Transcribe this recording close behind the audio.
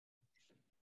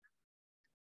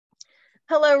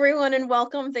Hello, everyone, and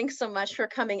welcome. Thanks so much for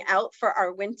coming out for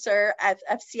our winter at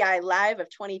FCI Live of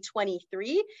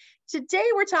 2023. Today,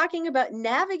 we're talking about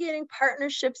navigating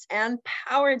partnerships and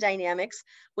power dynamics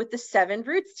with the Seven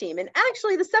Roots team. And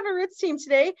actually, the Seven Roots team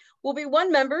today will be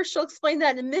one member. She'll explain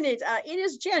that in a minute. It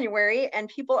is January, and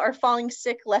people are falling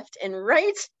sick left and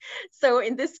right. So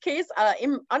in this case,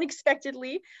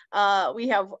 unexpectedly, we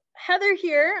have Heather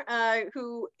here,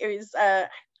 who is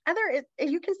Heather.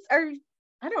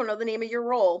 I don't know the name of your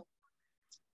role.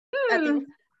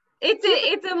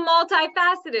 It's a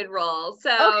multifaceted role.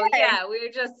 So okay. Yeah,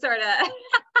 we're just sort of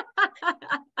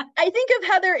I think of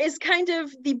Heather as kind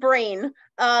of the brain,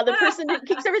 the person who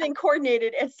keeps everything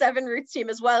coordinated at Seven Roots team,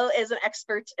 as well as an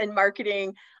expert in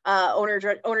marketing,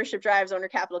 ownership drives, owner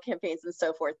capital campaigns, and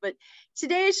so forth. But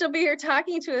today she'll be here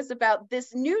talking to us about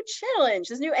this new challenge,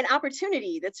 an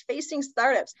opportunity that's facing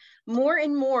startups. More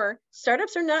and more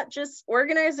startups are not just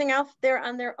organizing out there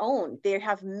on their own. They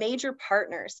have major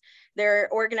partners. They're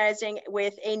organizing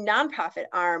with a nonprofit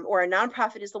arm, or a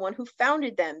nonprofit is the one who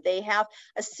founded them. They have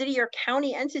a city or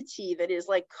county entity that is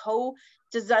like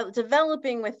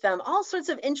co-developing with them, all sorts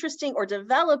of interesting or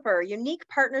developer unique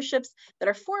partnerships that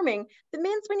are forming. That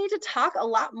means we need to talk a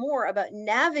lot more about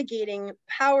navigating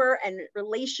power and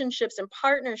relationships and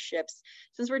partnerships,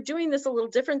 since we're doing this a little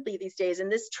differently these days,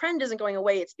 and this trend isn't going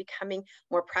away. It's becoming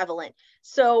more prevalent.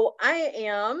 So I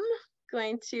am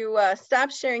going to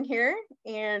stop sharing here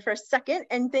and for a second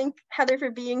and thank Heather for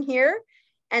being here,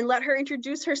 and let her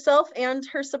introduce herself and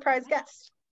her surprise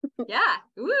guest. Yeah.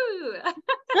 Woo.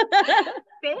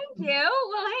 Thank you.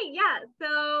 Well, hey, yeah.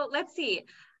 So let's see.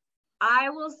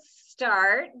 I will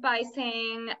start by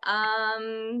saying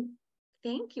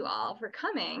thank you all for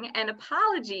coming, and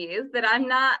apologies that I'm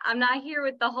not here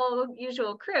with the whole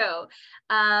usual crew.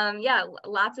 Yeah,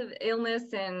 lots of illness,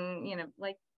 and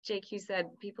like JQ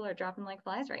said, people are dropping like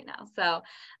flies right now. So,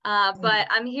 but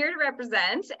I'm here to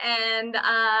represent, and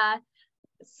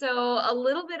so a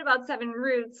little bit about Seven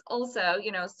Roots also,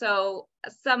 so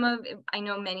I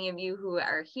know many of you who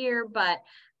are here, but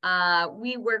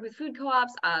we work with food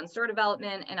co-ops on store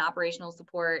development and operational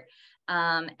support.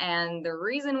 And the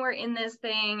reason we're in this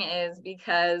thing is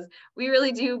because we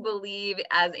really do believe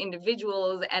as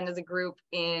individuals and as a group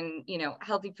in,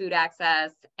 healthy food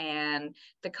access and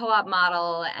the co-op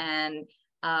model, and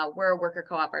we're a worker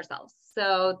co-op ourselves.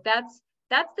 So that's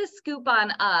the scoop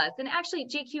on us. And actually,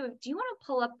 JQ, do you want to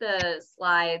pull up the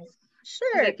slides?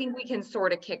 Sure. I think we can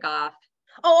sort of kick off.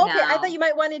 Oh, okay. Now. I thought you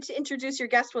might wanted to introduce your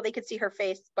guest while they could see her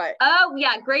face, but. Oh,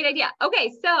 yeah, great idea.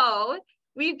 Okay, so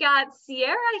we've got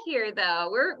Sierra here,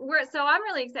 though. So I'm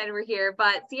really excited we're here,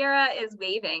 but Sierra is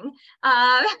waving.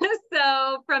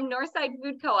 So from Northside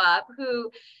Food Co-op,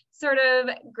 who sort of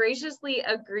graciously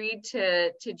agreed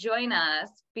to join us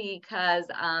because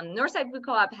Northside Food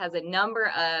Co-op has a number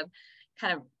of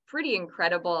kind of pretty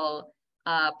incredible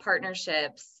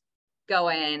partnerships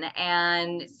going,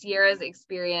 and Sierra's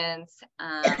experience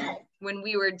when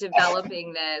we were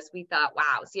developing this, we thought,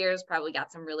 wow, Sierra's probably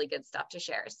got some really good stuff to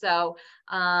share. So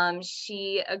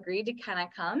she agreed to kind of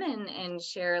come and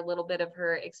share a little bit of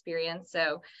her experience.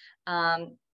 So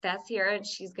that's Sierra, and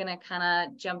she's going to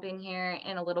kind of jump in here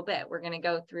in a little bit. We're going to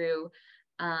go through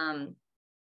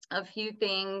a few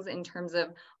things in terms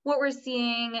of what we're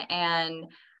seeing and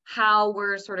how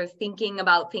we're sort of thinking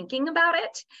about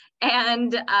it,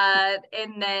 and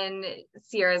then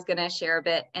Sierra's gonna share a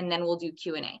bit, and then we'll do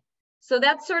Q&A. So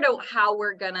that's sort of how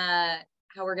we're gonna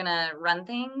run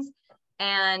things,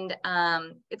 and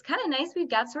it's kind of nice. We've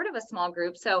got sort of a small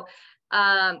group, so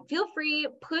feel free,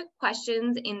 put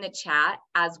questions in the chat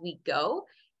as we go,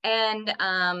 and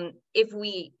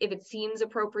if it seems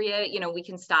appropriate, we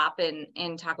can stop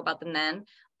and talk about them then.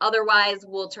 Otherwise,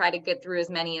 we'll try to get through as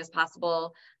many as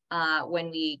possible when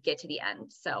we get to the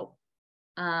end. So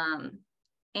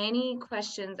any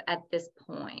questions at this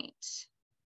point?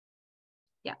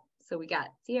 Yeah, so we got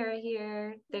Sierra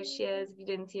here. There she is, if you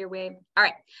didn't see her wave. All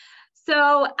right,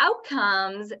 so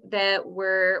outcomes that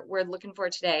we're looking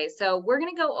for today. So we're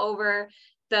gonna go over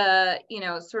the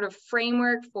sort of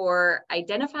framework for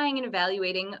identifying and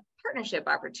evaluating partnership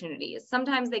opportunities.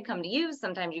 Sometimes they come to you,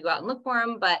 sometimes you go out and look for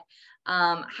them, but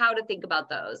how to think about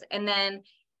those. And then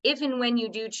if and when you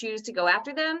do choose to go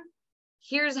after them,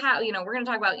 here's how, we're going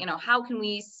to talk about, how can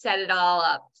we set it all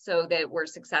up so that we're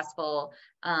successful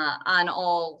on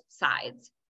all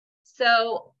sides.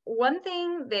 So one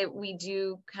thing that we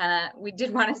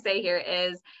did want to say here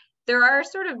is there are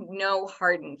sort of no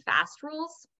hard and fast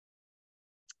rules.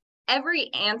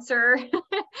 Every answer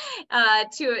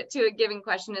to a given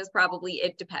question is probably,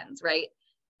 it depends, right?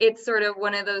 It's sort of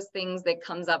one of those things that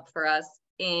comes up for us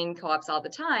in co-ops all the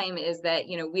time is that,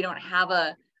 you know, we don't have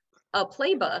a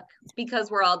playbook because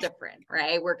we're all different,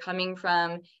 right? We're coming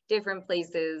from different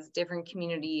places, different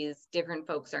communities, different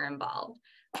folks are involved.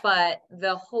 But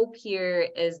the hope here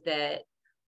is that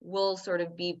we'll sort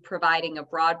of be providing a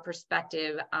broad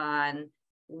perspective on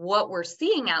what we're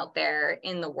seeing out there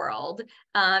in the world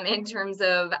in terms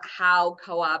of how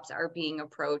co-ops are being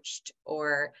approached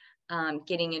or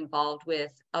getting involved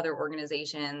with other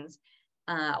organizations,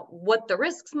 what the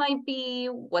risks might be,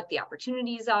 what the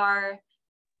opportunities are,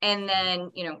 and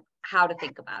then, you know, how to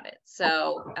think about it.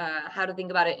 So how to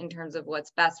think about it in terms of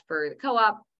what's best for the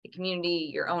co-op, the community,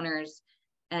 your owners,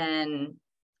 and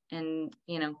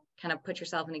you know, kind of put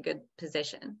yourself in a good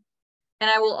position. And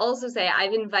I will also say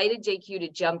I've invited JQ to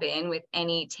jump in with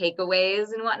any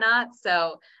takeaways and whatnot.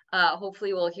 So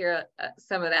hopefully we'll hear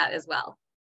some of that as well.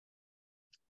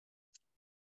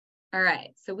 All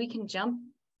right, so we can jump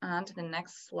on to the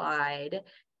next slide.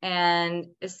 And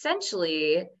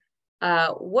essentially,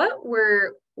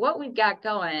 what we've got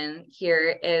going here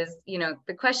is, you know,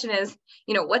 the question is,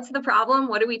 you know, what's the problem?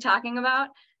 What are we talking about?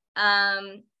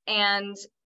 And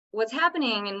what's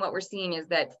happening and what we're seeing is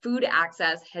that food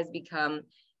access has become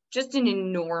just an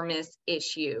enormous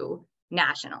issue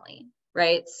nationally,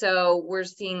 right? So we're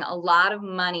seeing a lot of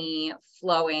money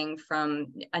flowing from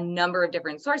a number of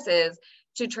different sources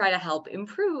to try to help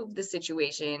improve the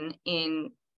situation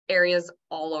in areas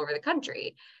all over the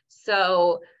country.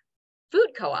 So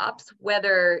food co-ops,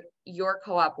 whether your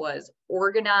co-op was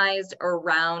organized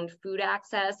around food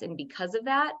access and because of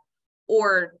that,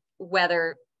 or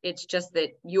whether it's just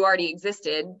that you already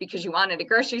existed because you wanted a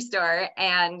grocery store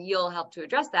and you'll help to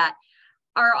address that,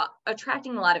 are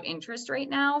attracting a lot of interest right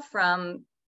now from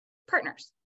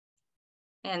partners.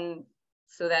 And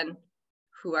so then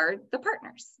who are the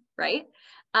partners, right?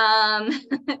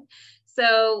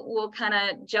 So we'll kind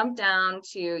of jump down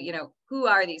to, you know, who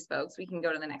are these folks? We can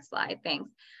go to the next slide, thanks.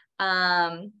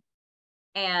 And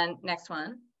next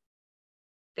one.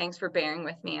 Thanks for bearing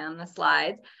with me on the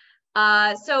slides.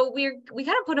 So we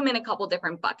kind of put them in a couple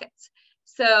different buckets.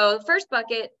 So the first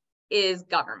bucket is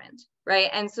government, right?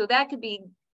 And so that could be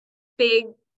big,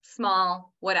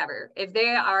 small, whatever. If they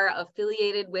are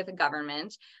affiliated with a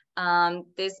government,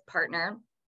 this partner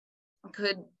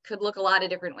could look a lot of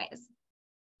different ways.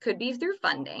 Could be through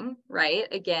funding, right?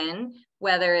 Again,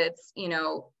 whether it's, you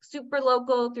know, super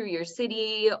local through your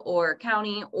city or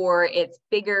county, or it's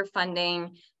bigger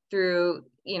funding through,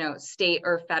 you know, state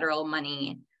or federal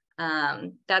money.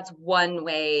 That's one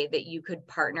way that you could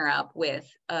partner up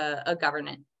with a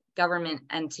government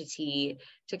entity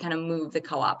to kind of move the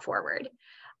co-op forward.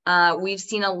 We've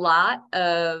seen a lot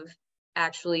of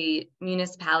actually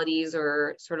municipalities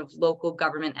or sort of local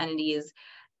government entities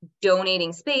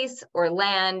donating space or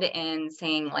land and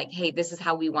saying like, hey, this is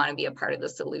how we want to be a part of the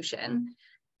solution.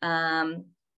 And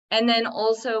then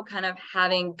also kind of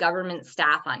having government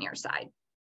staff on your side.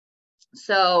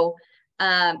 So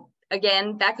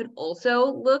again, that could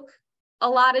also look a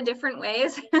lot of different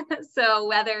ways. So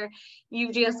whether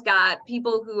you've just got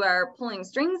people who are pulling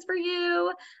strings for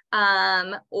you,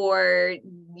 or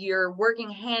you're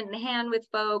working hand in hand with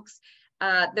folks,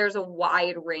 there's a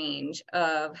wide range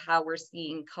of how we're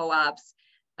seeing co-ops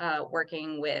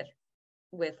working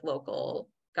with local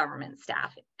government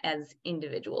staff as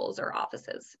individuals or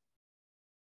offices.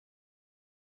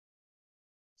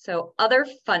 So other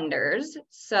funders.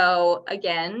 So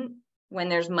again, when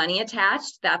there's money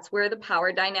attached, that's where the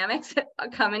power dynamics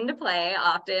come into play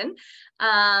often.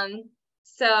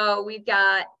 So we've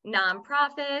got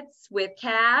nonprofits with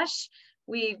cash.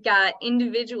 We've got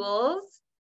individuals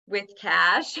with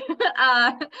cash,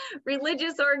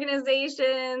 religious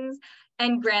organizations,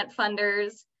 and grant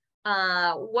funders.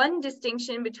 One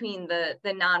distinction between the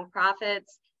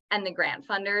nonprofits and the grant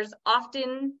funders,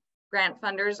 often grant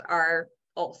funders are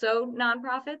also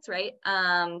nonprofits, right?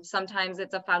 Sometimes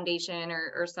it's a foundation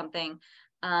or something,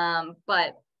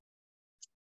 but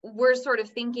we're sort of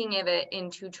thinking of it in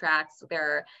two tracks. There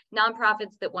are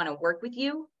nonprofits that want to work with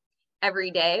you every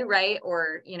day, right?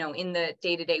 Or, you know, in the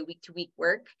day-to-day, week-to-week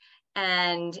work,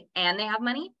 and they have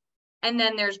money. And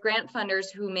then there's grant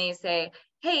funders who may say,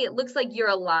 hey, it looks like you're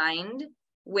aligned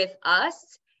with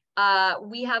us.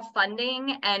 We have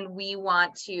funding and we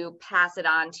want to pass it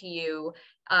on to you.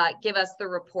 Give us the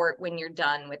report when you're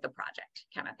done with the project,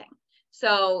 kind of thing.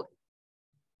 So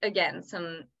again,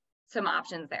 some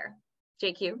options there.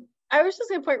 JQ? I was just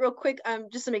going to point real quick,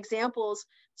 just some examples.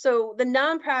 So the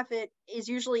nonprofit is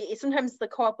usually, sometimes the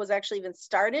co-op was actually even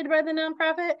started by the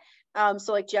nonprofit.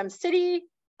 So like Gem City,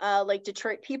 like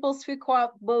Detroit People's Food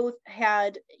Co-op, both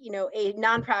had, you know, a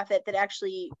nonprofit that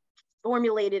actually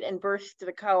formulated and birthed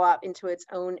the co-op into its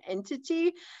own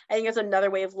entity. I think that's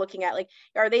another way of looking at, like,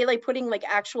 are they like putting like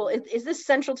actual, is this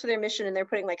central to their mission and they're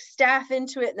putting like staff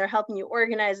into it and they're helping you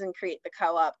organize and create the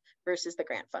co-op versus the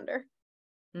grant funder.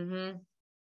 Mm-hmm.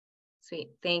 Sweet,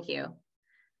 thank you.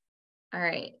 All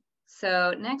right,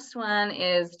 so next one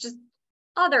is just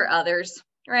others,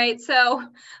 right? So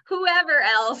whoever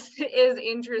else is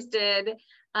interested,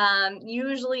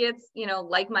 usually it's, you know,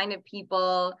 like-minded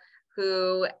people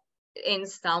who in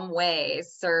some way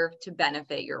serve to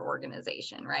benefit your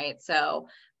organization, right? So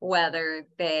whether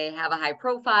they have a high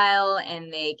profile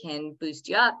and they can boost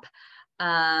you up,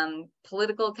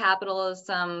 political capital of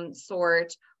some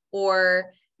sort,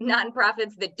 or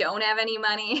nonprofits that don't have any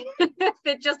money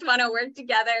that just want to work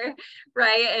together,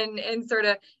 right? And sort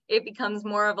of it becomes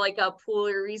more of like a pool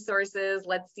of resources,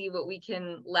 let's see what we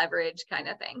can leverage kind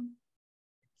of thing.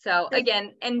 So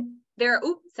again, and there,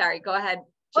 oops, sorry, go ahead.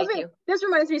 This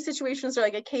reminds me of situations where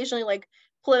like occasionally like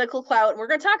political clout, and we're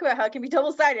going to talk about how it can be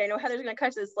double-sided. I know Heather's going to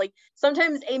catch this. Like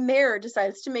sometimes a mayor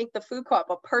decides to make the food co-op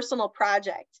a personal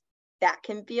project. That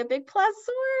can be a big plus.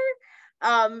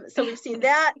 So we've seen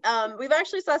that. We've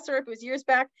actually saw story, it was years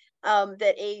back,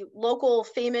 that a local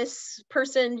famous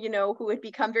person, you know, who had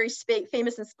become very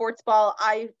famous in sports ball.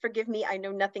 Forgive me, I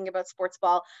know nothing about sports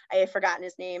ball. I have forgotten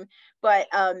his name, but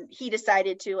he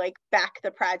decided to like back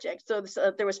the project. So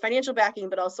there was financial backing,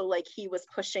 but also like he was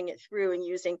pushing it through and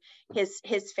using his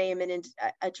fame and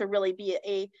to really be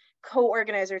a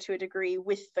co-organizer to a degree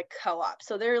with the co-op.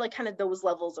 So they're like kind of those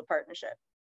levels of partnership.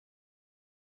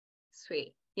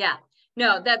 Sweet. Yeah.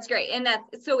 No, that's great. And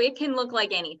so it can look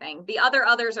like anything. The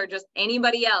others are just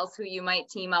anybody else who you might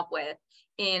team up with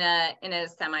in a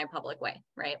semi-public way,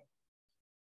 right?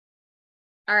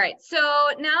 All right. So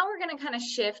now we're going to kind of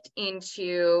shift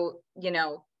into, you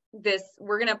know,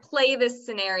 we're going to play this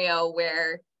scenario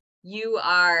where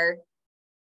you're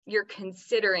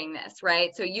considering this,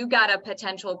 right? So you got a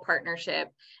potential partnership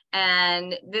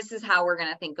and this is how we're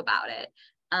going to think about it.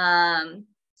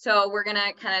 So we're going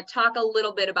to kind of talk a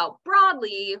little bit about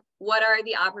broadly, what are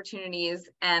the opportunities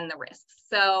and the risks?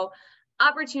 So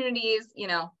opportunities, you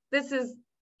know, this is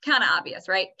kind of obvious,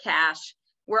 right? Cash.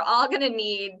 We're all going to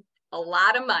need a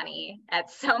lot of money at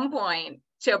some point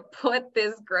to put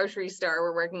this grocery store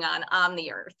we're working on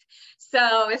the earth.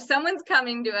 So if someone's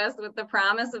coming to us with the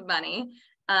promise of money,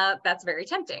 that's very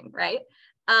tempting, right?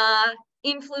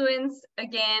 Influence,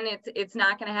 again, it's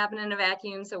not going to happen in a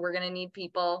vacuum. So we're going to need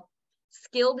people.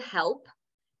 Skilled help,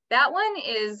 that one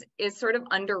is sort of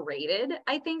underrated,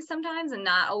 I think, sometimes, and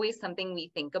not always something we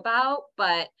think about.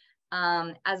 But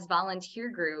as volunteer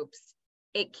groups,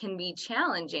 it can be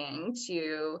challenging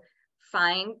to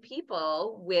find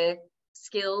people with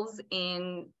skills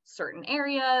in certain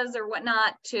areas or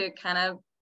whatnot to kind of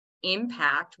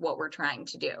impact what we're trying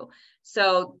to do.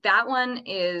 So that one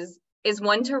is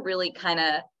one to really kind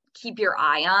of keep your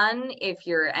eye on if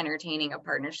you're entertaining a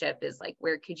partnership, is like,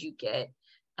 where could you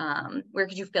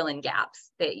fill in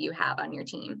gaps that you have on your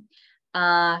team?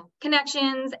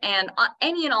 Connections and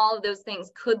any and all of those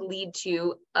things could lead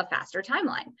to a faster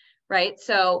timeline, right?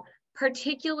 So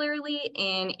particularly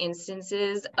in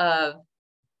instances of,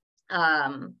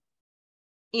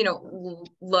 you know,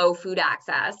 low food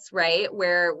access, right?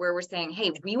 Where we're saying,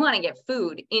 hey, we want to get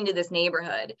food into this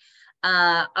neighborhood.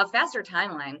 A faster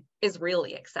timeline is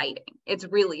really exciting. It's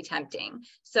really tempting.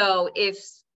 So if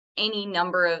any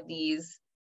number of these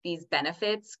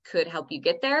benefits could help you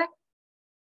get there,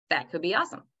 that could be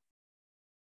awesome.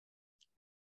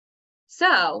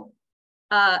 So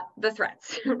the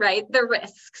threats, right? The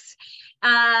risks,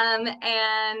 and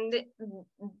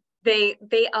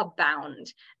they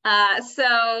abound.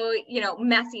 So, you know,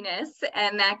 messiness,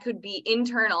 and that could be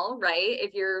internal, right?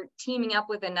 If you're teaming up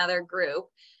with another group,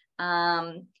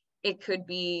 it could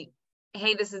be,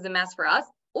 hey, this is a mess for us,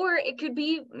 or it could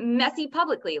be messy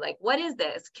publicly. Like, what is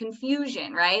this?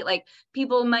 Confusion, right? Like,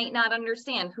 people might not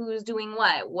understand who's doing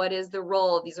what is the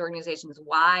role of these organizations?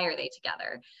 Why are they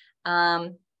together?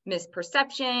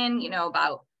 Misperception, you know,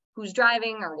 about who's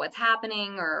driving or what's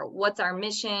happening or what's our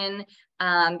mission.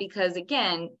 Because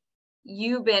again,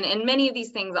 and many of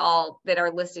these things all that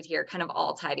are listed here kind of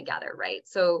all tie together, right?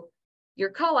 So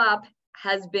your co-op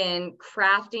has been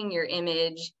crafting your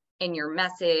image and your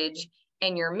message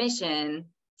and your mission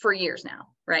for years now,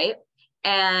 right?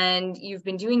 And you've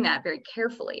been doing that very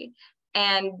carefully.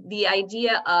 And the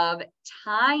idea of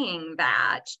tying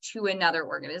that to another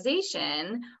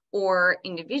organization or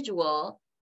individual,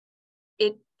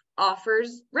 it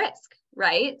offers risk,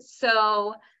 right?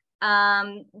 So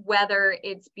whether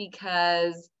it's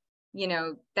because you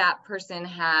know, that person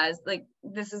has, like,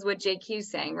 this is what JQ's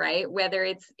saying, right? Whether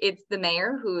it's the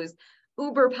mayor who's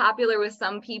uber popular with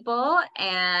some people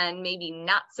and maybe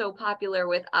not so popular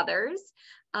with others,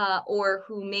 or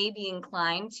who may be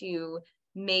inclined to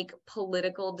make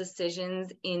political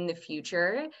decisions in the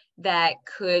future that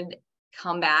could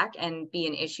come back and be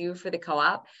an issue for the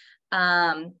co-op.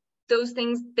 Those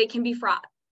things, they can be fraught.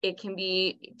 It can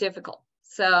be difficult.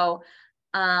 So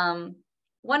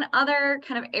one other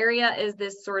kind of area is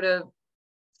this sort of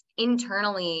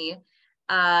internally,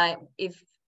 if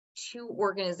two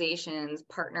organizations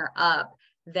partner up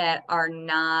that are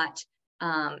not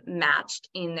matched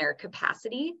in their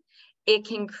capacity, it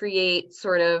can create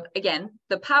sort of, again,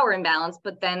 the power imbalance,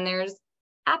 but then there's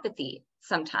apathy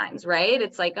sometimes, right?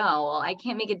 It's like, oh, well, I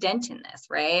can't make a dent in this,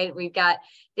 right?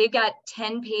 They've got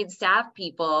 10 paid staff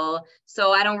people,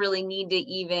 so I don't really need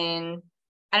to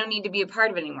I don't need to be a part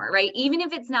of it anymore, right? Even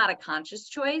if it's not a conscious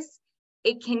choice,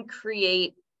 it can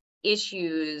create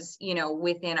issues, you know,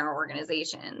 within our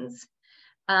organizations.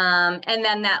 And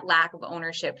then that lack of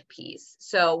ownership piece.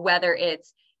 So whether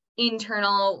it's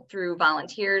internal through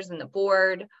volunteers and the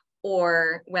board,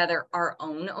 or whether our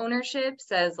own ownership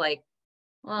says like,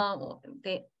 well,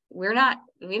 we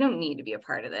don't need to be a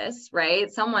part of this, right?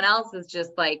 Someone else is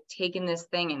just like taking this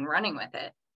thing and running with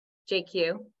it.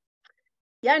 JQ?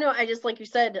 Yeah, no, I just, like you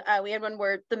said, we had one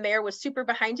where the mayor was super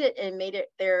behind it and made it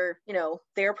their, you know,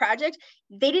 their project.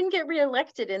 They didn't get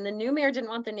reelected, and the new mayor didn't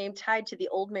want their name tied to the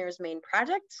old mayor's main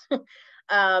project.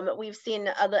 We've seen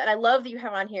and I love that you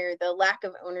have on here the lack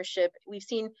of ownership. We've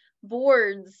seen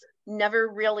boards never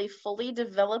really fully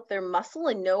develop their muscle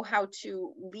and know how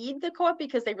to lead the co-op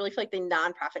because they really feel like the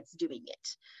nonprofit's doing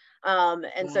it.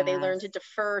 And so they learn to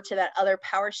defer to that other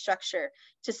power structure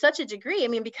to such a degree. I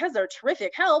mean, because they're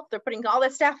terrific help, they're putting all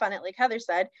that staff on it, like Heather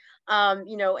said,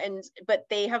 you know, but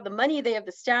they have the money, they have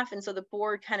the staff. And so the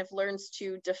board kind of learns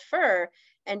to defer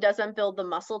and doesn't build the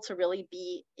muscle to really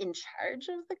be in charge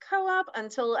of the co-op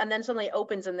and then suddenly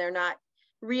opens and they're not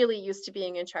really used to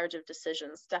being in charge of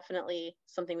decisions. Definitely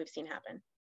something we've seen happen.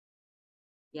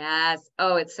 Yes.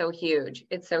 Oh, it's so huge.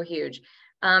 It's so huge.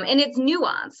 And it's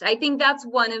nuanced. I think that's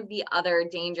one of the other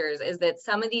dangers, is that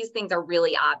some of these things are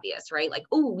really obvious, right? Like,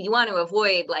 oh, we want to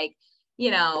avoid, like,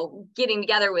 you know, getting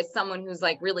together with someone who's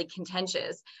like really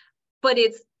contentious. But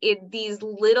it's these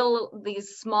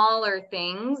smaller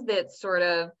things that sort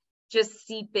of just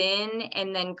seep in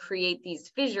and then create these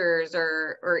fissures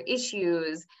or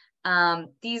issues.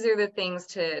 These are the things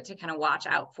to kind of watch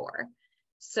out for.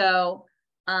 So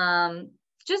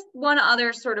just one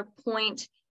other sort of point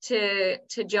to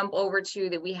jump over to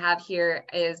that we have here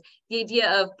is the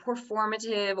idea of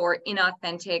performative or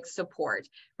inauthentic support,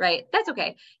 right? That's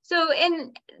okay. So,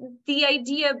 and the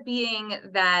idea being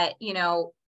that, you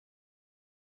know,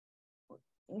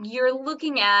 you're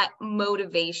looking at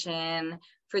motivation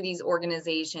for these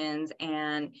organizations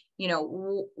and, you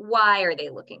know, why are they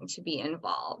looking to be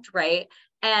involved, right?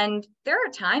 And there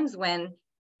are times when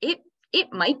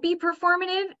it might be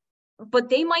performative, but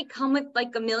they might come with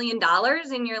like $1 million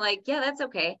and you're like, yeah, that's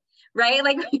okay, right?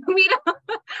 Like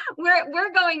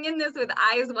we're going in this with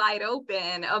eyes wide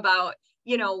open about,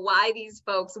 you know, why these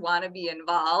folks want to be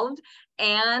involved.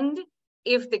 And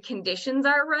if the conditions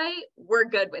are right, we're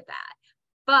good with that.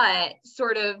 But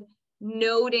sort of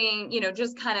noting, you know,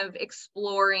 just kind of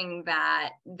exploring that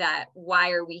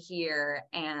why are we here,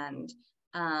 and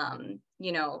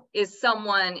you know, is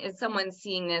someone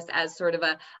seeing this as sort of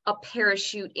a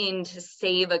parachute in to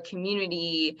save a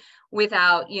community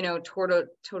without, you know,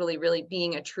 totally really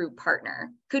being a true partner.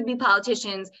 Could be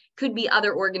politicians, could be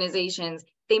other organizations.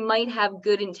 They might have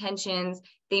good intentions,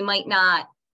 they might not.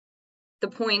 The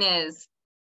point is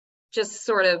just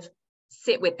sort of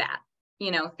sit with that,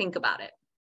 you know, think about it.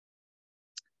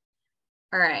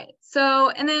 All right, so,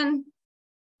 and then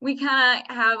we kind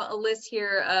of have a list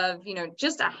here of, you know,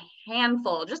 just a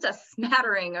handful, just a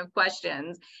smattering of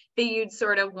questions that you'd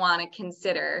sort of want to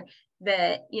consider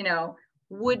that, you know,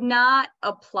 would not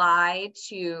apply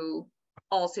to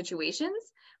all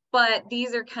situations, but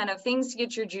these are kind of things to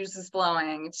get your juices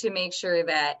flowing to make sure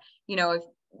that, you know, if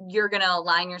you're going to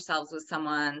align yourselves with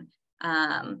someone,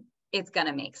 it's going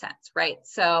to make sense, right?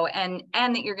 So, and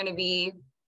that you're going to be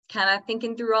kind of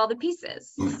thinking through all the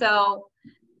pieces. So,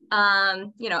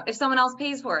 you know, if someone else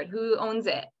pays for it, who owns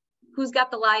it? Who's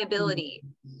got the liability?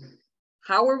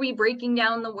 How are we breaking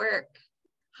down the work?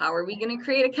 How are we going to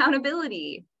create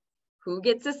accountability? Who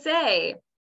gets a say?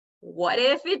 What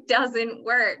if it doesn't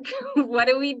work? What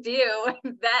do we do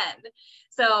then?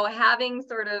 So having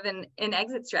sort of an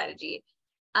exit strategy.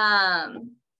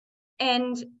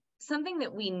 And something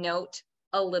that we note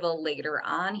a little later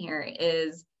on here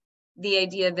is the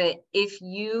idea that if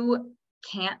you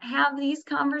can't have these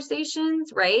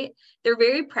conversations, right? They're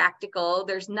very practical.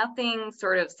 There's nothing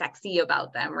sort of sexy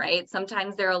about them, right?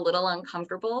 Sometimes they're a little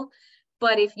uncomfortable,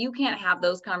 but if you can't have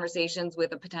those conversations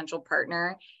with a potential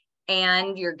partner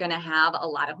and you're going to have a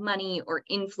lot of money or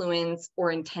influence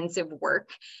or intensive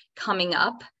work coming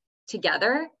up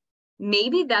together,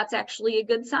 maybe that's actually a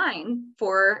good sign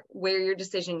for where your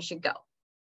decision should go.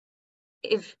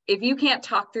 If you can't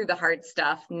talk through the hard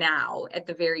stuff now at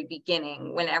the very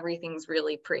beginning when everything's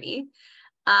really pretty,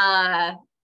 that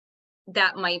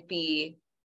might be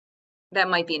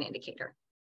an indicator.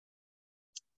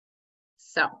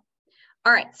 So,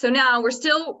 all right. So now we're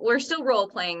still role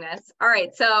playing this. All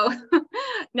right. So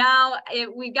now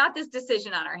we've got this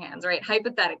decision on our hands, right?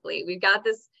 Hypothetically, we've got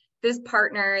this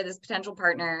partner, this potential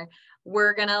partner.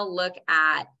 We're gonna look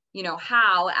at,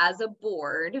 how as a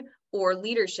board or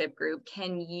leadership group,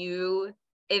 can you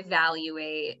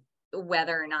evaluate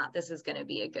whether or not this is going to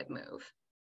be a good move?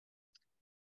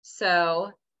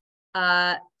 So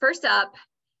first up,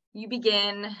 you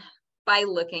begin by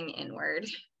looking inward.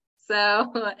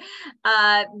 So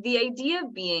the idea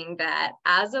being that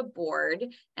as a board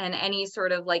and any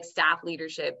sort of like staff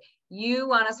leadership, you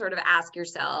want to sort of ask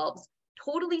yourselves,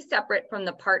 totally separate from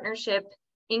the partnership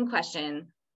in question,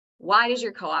 why does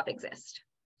your co-op exist?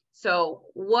 So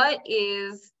what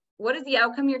is the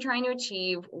outcome you're trying to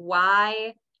achieve?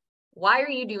 Why are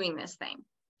you doing this thing?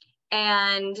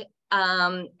 And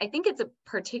I think it's a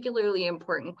particularly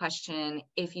important question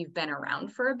if you've been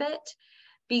around for a bit,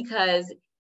 because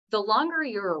the longer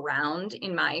you're around,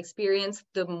 in my experience,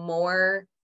 the more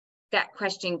that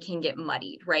question can get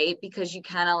muddied, right? Because you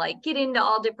kind of like get into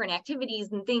all different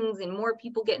activities and things and more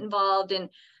people get involved. And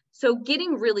so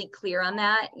getting really clear on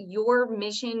that, your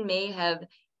mission may have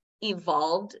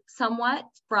evolved somewhat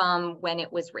from when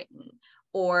it was written,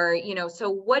 or so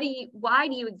why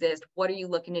do you exist? What are you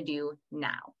looking to do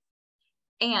now?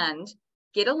 And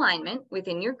get alignment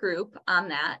within your group on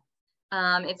that.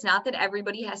 It's not that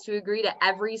everybody has to agree to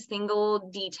every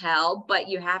single detail, but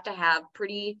you have to have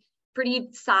pretty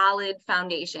solid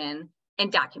foundation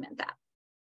and document that.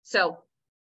 So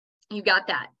you got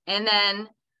that, and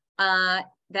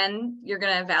then you're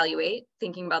going to evaluate,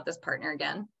 thinking about this partner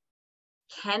again.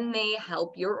 Can they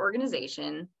help your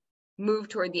organization move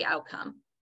toward the outcome?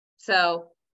 So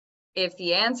if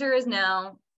the answer is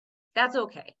no, that's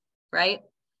okay, right?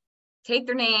 Take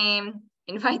their name,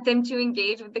 invite them to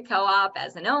engage with the co-op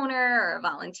as an owner or a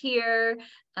volunteer,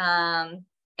 and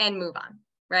move on,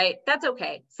 right? That's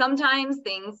okay. Sometimes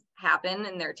things happen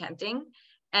and they're tempting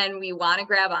and we want to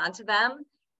grab onto them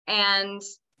and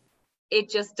it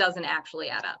just doesn't actually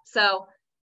add up. So,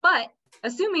 but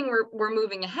assuming we're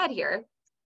moving ahead here,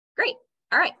 great.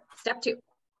 All right, step 2.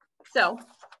 So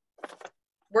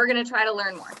we're going to try to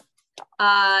learn more.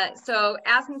 So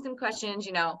asking some questions,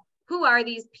 who are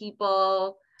these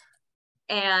people?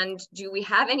 And do we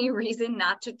have any reason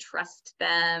not to trust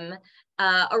them?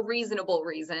 A reasonable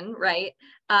reason, right?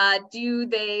 Do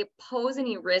they pose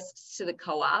any risks to the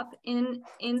co-op in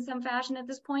some fashion at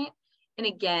this point? And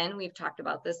again, we've talked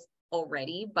about this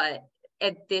already, but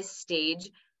at this stage,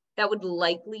 that would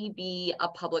likely be a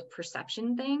public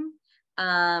perception thing.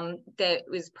 That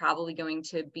was probably going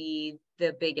to be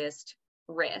the biggest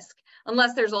risk,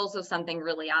 unless there's also something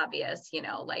really obvious,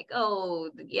 like, oh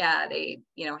yeah, they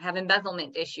have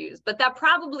embezzlement issues, but that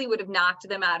probably would have knocked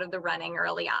them out of the running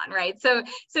early on, right? So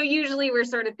usually we're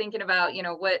sort of thinking about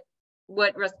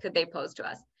what risk could they pose to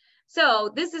us.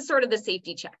 So this is sort of the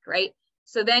safety check, right?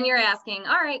 So then you're asking,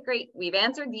 all right, great, we've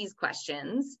answered these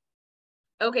questions.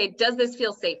 Okay, does this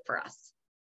feel safe for us?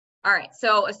 All right,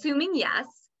 so assuming yes,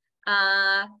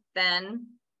 then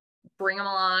bring them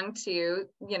along to,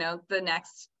 the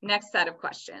next set of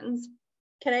questions.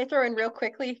 Can I throw in real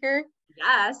quickly here?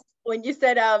 Yes. When you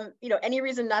said, any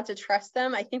reason not to trust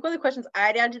them, I think one of the questions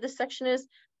I'd add to this section is,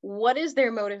 what is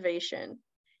their motivation?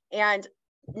 And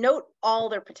note all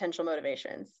their potential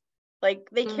motivations. Like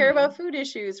they care about food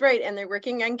issues, right? And they're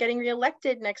working on getting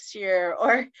reelected next year,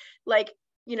 or like,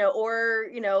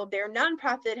 their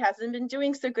nonprofit hasn't been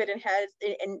doing so good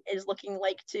and is looking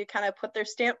like to kind of put their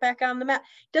stamp back on the map.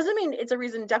 Doesn't mean it's a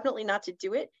reason definitely not to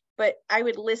do it, but I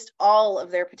would list all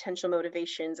of their potential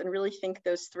motivations and really think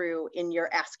those through in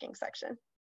your asking section.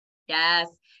 Yes,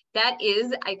 that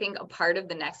is, I think, a part of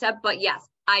the next step. But yes,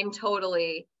 I'm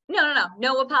totally,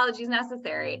 no apologies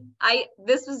necessary.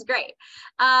 This was great.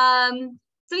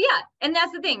 So yeah, and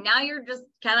that's the thing. Now you're just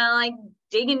kind of like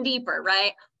digging deeper,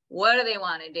 right? What do they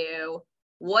want to do?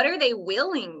 What are they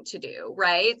willing to do,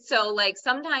 right? So like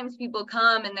sometimes people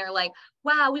come and they're like,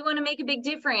 wow, we want to make a big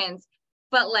difference.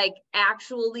 but like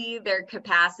actually their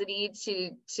capacity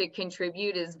to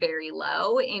contribute is very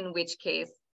low, in which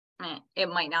case it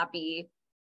might not be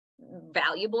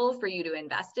valuable for you to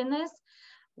invest in this.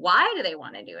 Why do they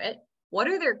want to do it? What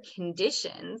are their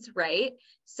conditions, right?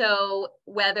 So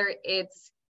whether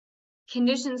it's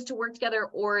conditions to work together,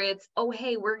 or it's, oh,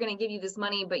 hey, we're going to give you this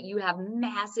money, but you have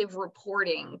massive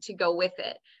reporting to go with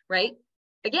it, right?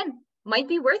 Again, might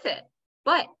be worth it,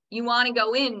 but you want to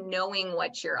go in knowing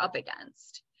what you're up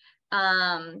against.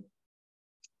 And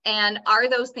are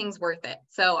those things worth it?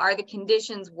 So are the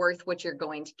conditions worth what you're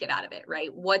going to get out of it, right?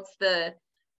 What's the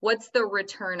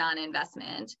return on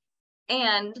investment?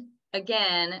 And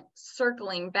again,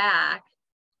 circling back,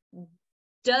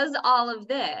 does all of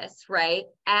this, right,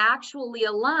 actually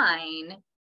align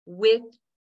with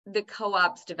the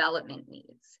co-op's development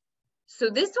needs? So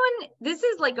this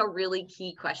is like a really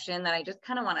key question that I just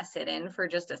kind of want to sit in for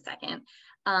just a second.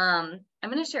 I'm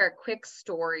going to share a quick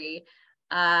story.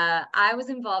 I was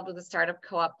involved with a startup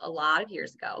co-op a lot of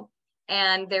years ago,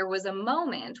 and there was a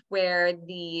moment where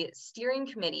the steering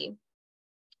committee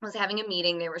was having a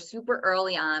meeting. They were super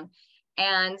early on,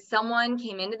 and someone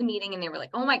came into the meeting and they were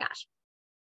like, oh my gosh,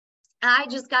 I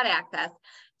just got access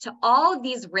to all of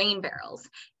these rain barrels,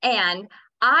 and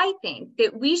I think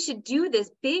that we should do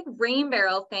this big rain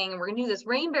barrel thing, and we're gonna do this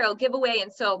rain barrel giveaway.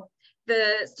 And so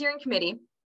the steering committee,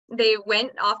 they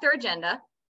went off their agenda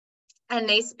and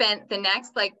they spent the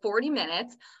next like 40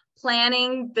 minutes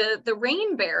planning the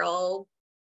rain barrel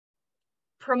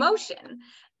promotion.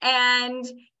 And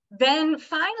then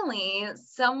finally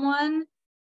someone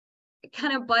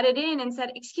kind of butted in and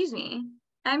said, excuse me,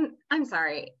 I'm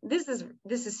sorry, this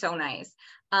is so nice.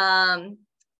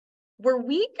 Were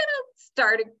we gonna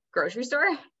start a grocery store?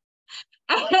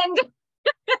 And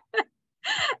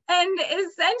and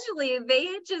essentially they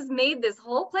had just made this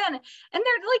whole plan, and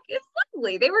they're like, it's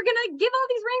lovely. They were gonna give all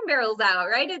these rain barrels out,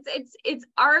 right? It's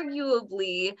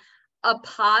arguably a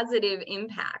positive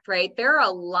impact, right? There are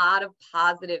a lot of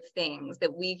positive things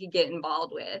that we could get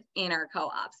involved with in our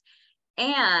co-ops.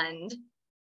 And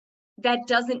that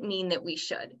doesn't mean that we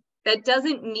should. That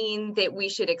doesn't mean that we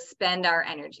should expend our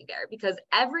energy there, because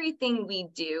everything we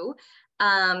do,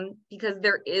 because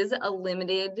there is a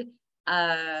limited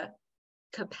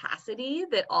capacity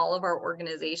that all of our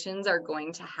organizations are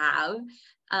going to have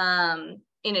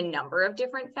in a number of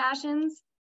different fashions,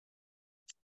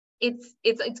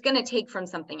 it's going to take from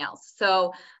something else.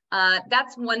 So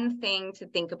that's one thing to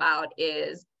think about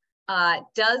is,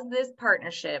 does this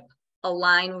partnership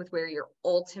align with where you're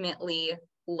ultimately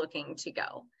looking to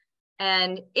go?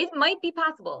 And it might be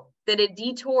possible that a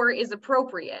detour is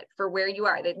appropriate for where you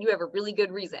are, that you have a really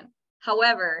good reason.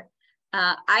 However,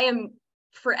 I am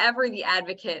forever the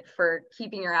advocate for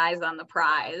keeping your eyes on the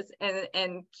prize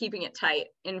and keeping it tight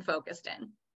and focused in.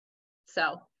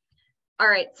 So, all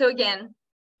right. So again,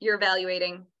 you're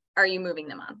evaluating, are you moving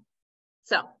them on?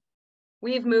 So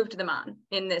we've moved them on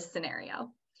in this scenario.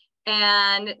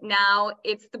 And now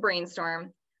it's the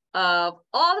brainstorm of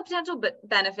all the potential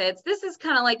benefits. This is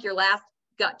kind of like your last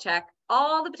gut check,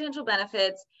 all the potential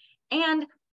benefits, and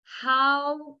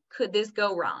how could this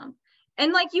go wrong?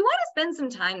 And like, you want to spend some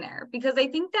time there, because I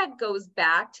think that goes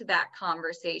back to that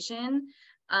conversation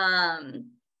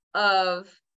of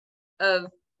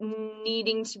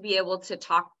needing to be able to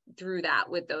talk through that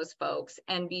with those folks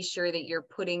and be sure that you're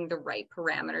putting the right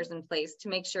parameters in place to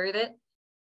make sure that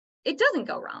it doesn't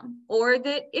go wrong, or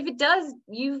that if it does,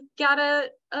 you've got a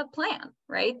plan,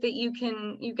 right? That you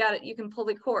can pull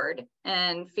the cord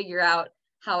and figure out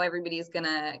how everybody's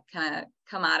gonna kind of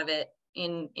come out of it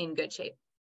in good shape.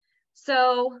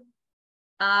 So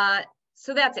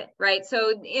so that's it, right?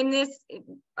 So in this,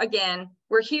 again,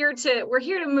 we're here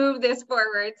to move this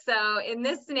forward. So in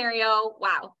this scenario,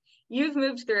 wow, you've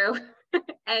moved through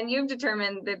and you've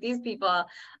determined that these people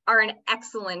are an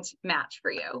excellent match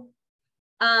for you.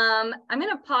 I'm going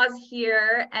to pause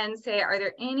here and say, are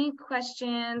there any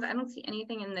questions? I don't see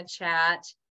anything in the chat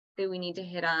that we need to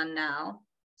hit on now.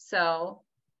 So,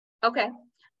 okay.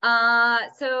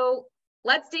 So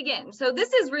let's dig in. So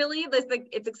this is really this, like,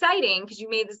 it's exciting because you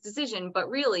made this decision, but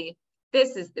really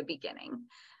this is the beginning,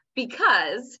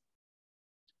 because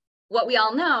what we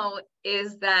all know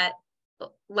is that,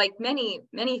 like many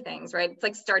things, right? It's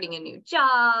like starting a new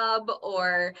job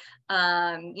or,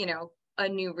 you know, a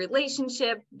new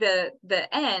relationship. The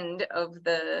end of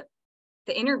the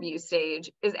interview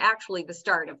stage is actually the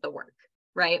start of the work,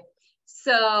 right?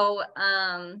 So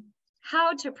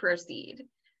how to proceed?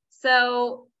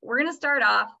 So we're going to start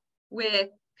off with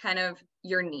kind of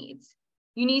your needs.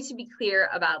 You need to be clear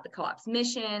about the co-op's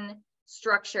mission,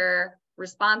 structure,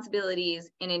 responsibilities,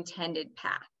 and intended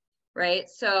path, right?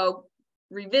 So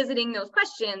revisiting those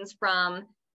questions from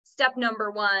step number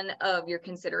 1 of your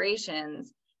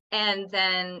considerations, and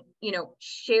then, you know,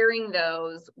 sharing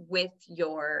those with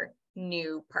your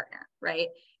new partner, right?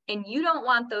 And you don't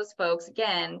want those folks,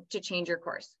 again, to change your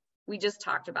course. We just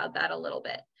talked about that a little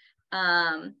bit.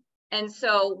 And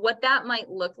so what that might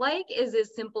look like is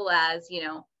as simple as, you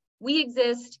know, we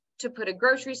exist to put a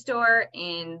grocery store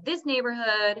in this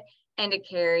neighborhood and to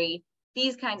carry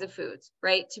these kinds of foods,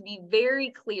 right? To be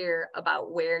very clear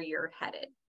about where you're headed.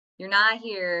 You're not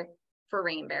here for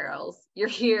rain barrels. You're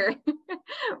here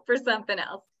for something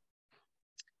else.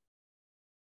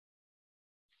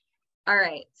 All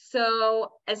right,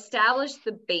 so establish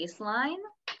the baseline.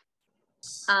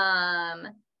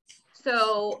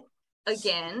 So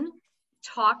again,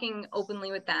 talking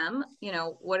openly with them, you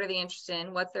know, what are they interested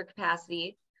in? What's their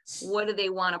capacity? What do they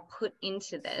want to put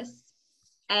into this?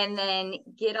 And then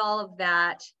get all of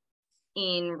that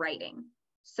in writing.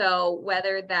 So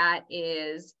whether that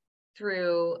is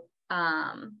through,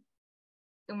 and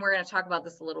we're going to talk about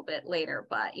this a little bit later,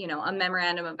 but, you know, a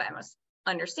memorandum of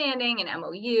understanding, an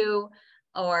MOU,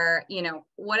 or, you know,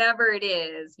 whatever it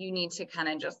is, you need to kind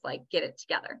of just like get it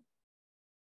together.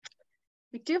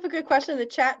 We do have a good question in the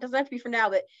chat. Doesn't have to be for now,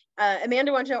 but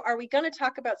Amanda wants to know, are we going to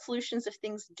talk about solutions if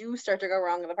things do start to go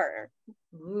wrong with a partner?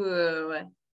 Ooh,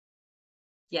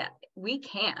 yeah, we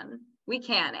can.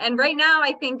 And right now,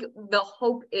 I think the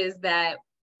hope is that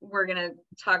we're going to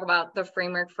talk about the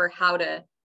framework for how to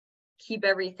keep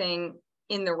everything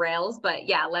in the rails. But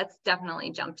yeah, let's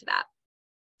definitely jump to that.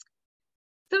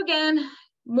 So again,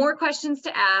 more questions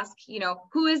to ask, you know,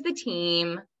 who is the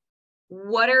team?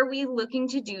 What are we looking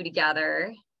to do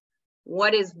together?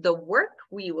 What is the work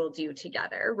we will do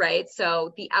together, right?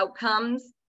 So the outcomes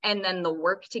and then the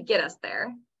work to get us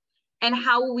there. And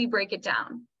how will we break it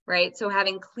down, right? So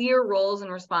having clear roles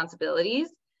and responsibilities,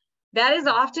 that is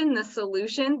often the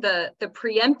solution, the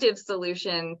preemptive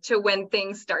solution to when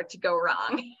things start to go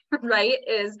wrong, right?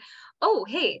 Is, oh,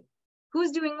 hey,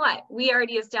 who's doing what? We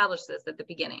already established this at the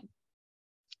beginning.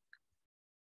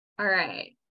 All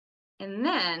right, and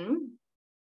then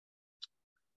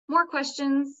more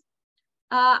questions.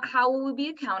 How will we be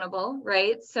accountable,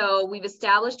 right? So we've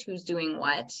established who's doing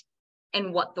what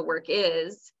and what the work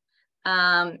is.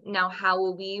 Now, how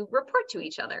will we report to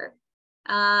each other?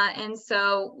 And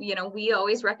so, you know, we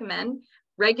always recommend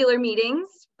regular meetings,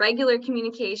 regular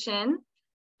communication.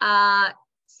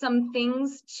 Some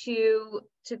things to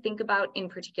think about in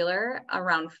particular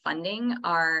around funding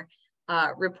are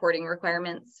reporting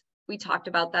requirements. We talked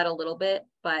about that a little bit,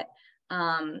 but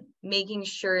making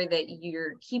sure that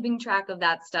you're keeping track of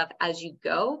that stuff as you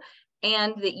go,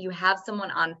 and that you have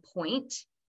someone on point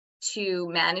to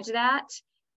manage that.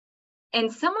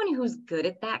 And someone who's good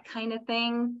at that kind of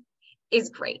thing is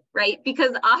great, right?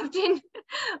 Because often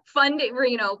funding,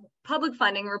 you know, public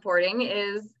funding reporting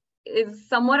is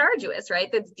somewhat arduous, right?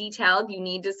 That's detailed. You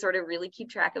need to sort of really keep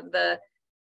track of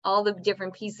all the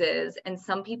different pieces. And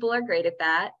some people are great at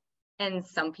that, and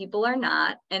some people are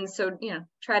not. And so, you know,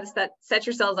 try to set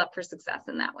yourselves up for success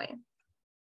in that way.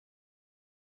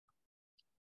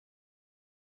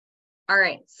 All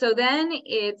right, so then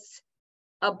it's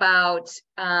about,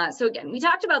 so again, we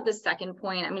talked about this second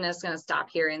point. I'm just gonna stop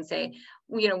here and say,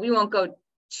 you know, we won't go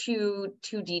too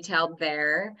detailed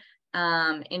there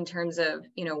in terms of,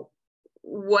 you know,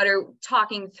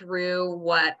 talking through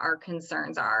what our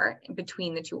concerns are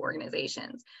between the two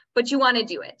organizations, but you wanna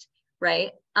do it,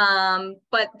 right?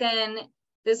 But then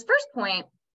this first point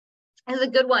is a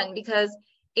good one, because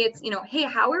it's, you know, hey,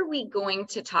 how are we going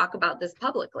to talk about this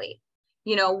publicly?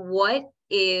 You know,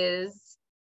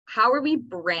 how are we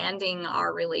branding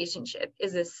our relationship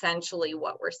is essentially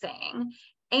what we're saying,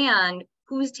 and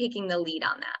who's taking the lead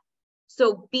on that.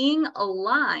 So being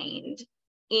aligned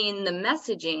in the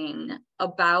messaging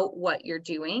about what you're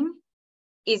doing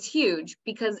is huge,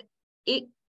 because it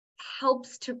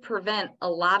helps to prevent a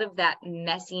lot of that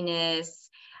messiness,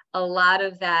 a lot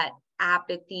of that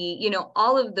apathy, you know,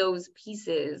 all of those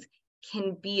pieces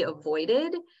can be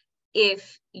avoided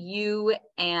if you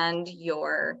and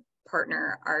your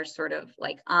partner are sort of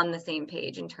like on the same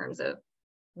page in terms of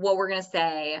what we're going to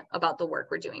say about the work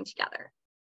we're doing together.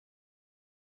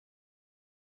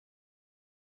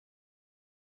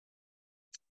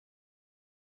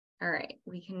 All right,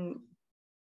 we can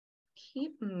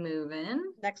keep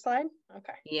moving. Next slide.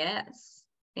 Okay. Yes,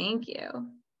 thank you.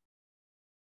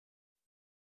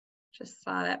 Just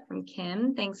saw that from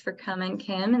Kim. Thanks for coming,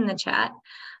 Kim, in the chat.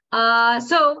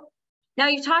 So now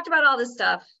you've talked about all this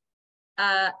stuff.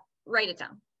 Write it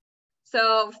down.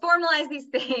 So formalize these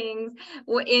things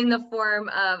in the form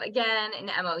of, again, an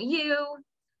MOU,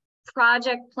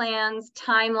 project plans,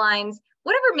 timelines,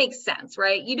 whatever makes sense,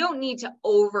 right? You don't need to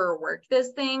overwork this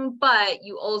thing, but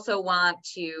you also want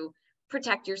to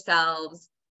protect yourselves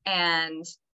and,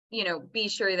 you know, be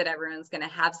sure that everyone's going to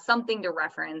have something to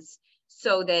reference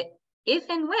so that if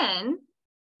and when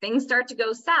things start to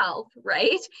go south,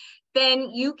 right,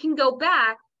 then you can go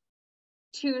back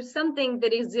to something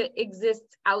that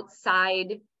exists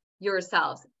outside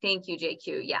yourselves. Thank you,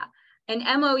 JQ. Yeah. An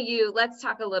MOU, let's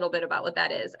talk a little bit about what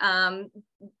that is.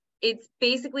 It's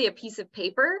basically a piece of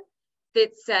paper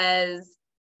that says,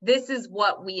 this is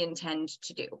what we intend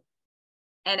to do.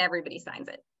 And everybody signs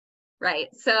it, right?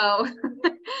 So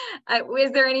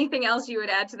is there anything else you would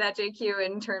add to that, JQ,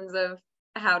 in terms of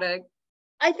how to?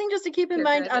 I think just to keep in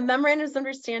mind, memorandums of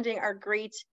understanding are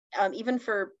great, even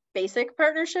for basic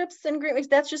partnerships and agreements.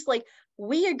 That's just like,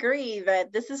 we agree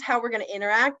that this is how we're going to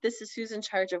interact. This is who's in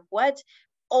charge of what.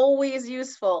 Always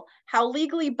useful. How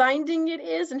legally binding it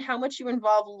is and how much you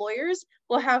involve lawyers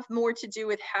will have more to do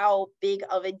with how big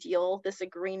of a deal this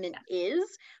agreement is.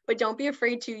 But don't be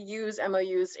afraid to use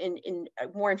MOUs in a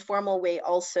more informal way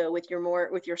also with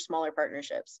your smaller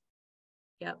partnerships.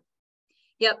 Yep.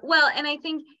 Yep. Well, and I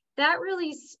think that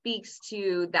really speaks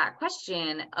to that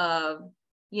question of,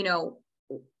 you know,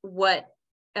 what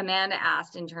Amanda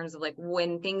asked in terms of like,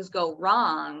 when things go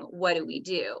wrong, what do we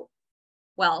do?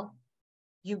 Well,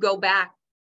 you go back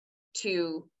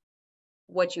to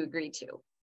what you agreed to.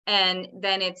 And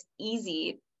then it's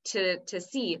easy to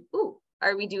see, ooh,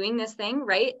 are we doing this thing,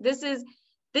 right? This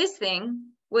thing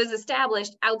was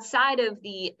established outside of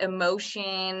the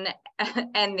emotion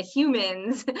and the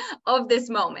humans of this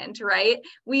moment, right?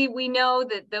 We know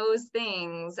that those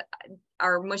things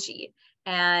are mushy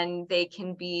and they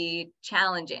can be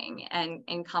challenging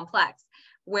and complex.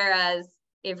 Whereas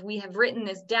if we have written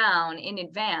this down in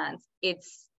advance,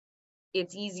 it's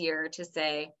easier to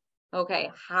say,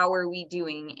 okay, how are we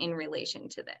doing in relation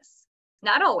to this?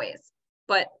 Not always,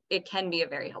 but it can be a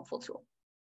very helpful tool.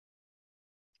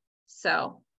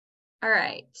 So, all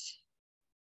right.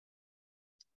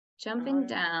 Jumping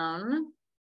down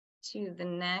to the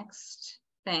next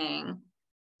thing.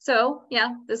 So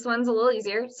yeah, this one's a little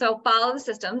easier. So follow the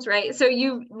systems, right? So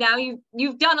you've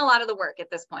done a lot of the work at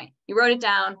this point. You wrote it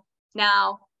down.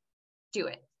 Now do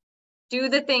it. Do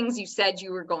the things you said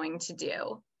you were going to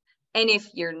do. And if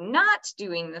you're not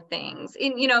doing the things,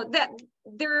 and you know that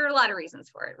there are a lot of reasons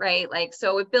for it, right? Like,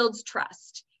 so it builds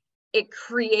trust. It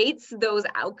creates those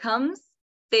outcomes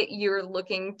that you're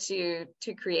looking to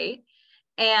create.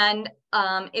 And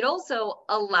it also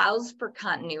allows for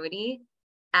continuity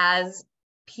as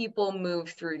people move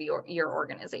through your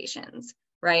organizations,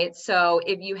 right? So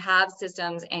if you have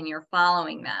systems and you're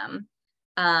following them,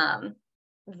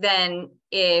 then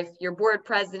if your board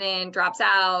president drops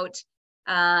out,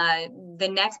 the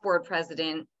next board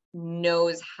president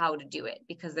knows how to do it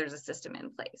because there's a system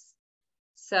in place.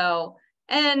 So,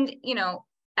 and you know,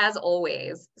 as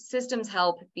always, systems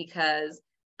help because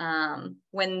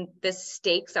when the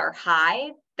stakes are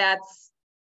high, that's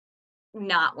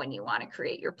not when you want to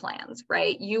create your plans,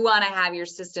 right? You want to have your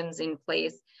systems in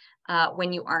place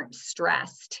when you aren't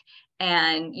stressed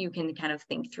and you can kind of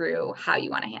think through how you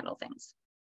want to handle things.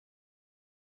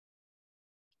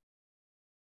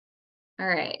 All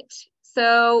right,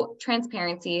 so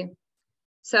transparency.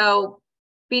 So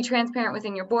be transparent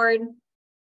within your board,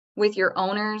 with your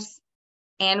owners,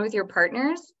 and with your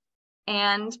partners.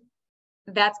 And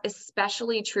that's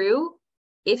especially true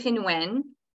if and when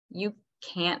you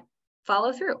can't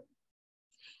follow through.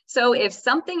 So if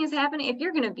something is happening, if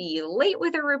you're going to be late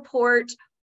with a report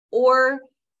or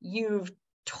you've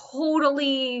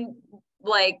totally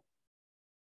like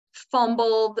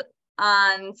fumbled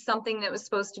on something that was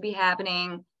supposed to be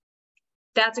happening,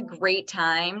 that's a great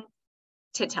time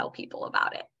to tell people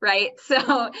about it, right?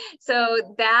 So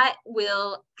that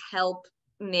will help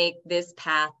make this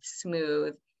path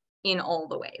smooth in all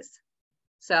the ways.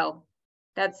 So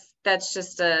that's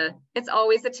just it's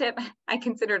always a tip. I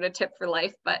consider it a tip for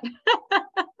life, but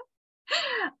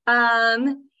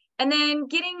and then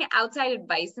getting outside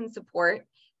advice and support,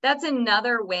 that's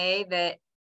another way that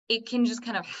it can just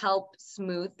kind of help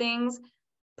smooth things,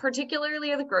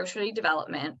 particularly with grocery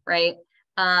development, right?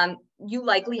 You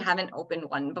likely haven't opened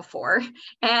one before,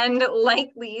 and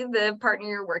likely the partner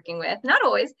you're working with, not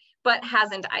always, but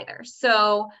hasn't either.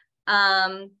 So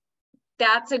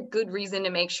that's a good reason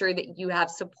to make sure that you have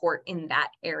support in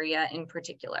that area in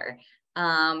particular.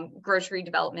 Grocery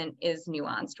development is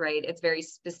nuanced, right? It's very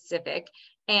specific,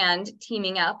 and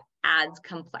teaming up adds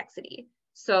complexity.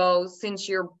 So since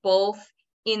you're both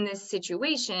in this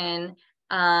situation,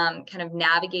 kind of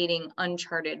navigating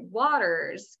uncharted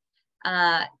waters,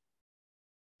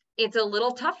 it's a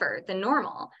little tougher than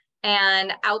normal.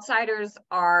 And outsiders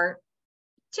are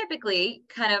typically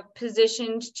kind of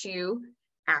positioned to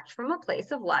act from a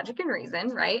place of logic and reason,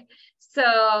 right?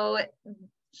 So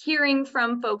hearing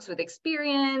from folks with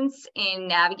experience in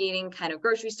navigating kind of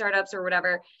grocery startups or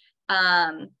whatever,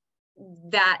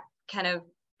 that kind of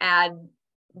add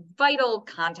vital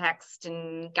context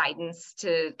and guidance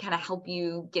to kind of help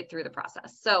you get through the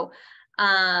process. So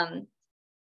all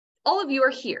of you are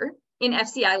here in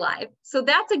FCI Live. So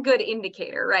that's a good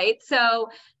indicator, right? So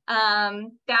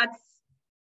that's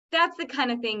the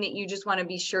kind of thing that you just want to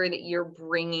be sure that you're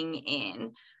bringing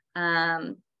in.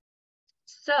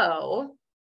 So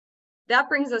that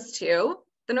brings us to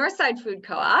the Northside Food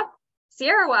Co-op.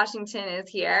 Sierra Washington is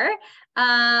here. So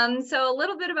a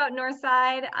little bit about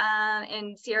Northside,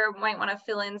 and Sierra might want to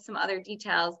fill in some other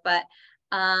details, but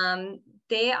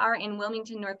they are in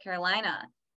Wilmington, North Carolina.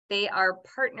 They are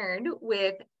partnered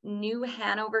with New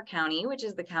Hanover County, which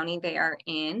is the county they are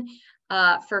in,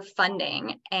 for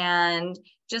funding. And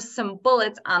just some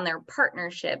bullets on their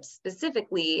partnership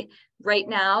specifically. Right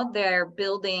now, their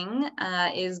building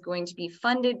is going to be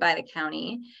funded by the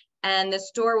county, and the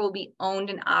store will be owned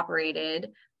and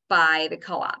operated by the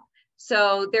co-op.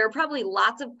 So there are probably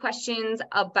lots of questions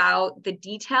about the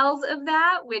details of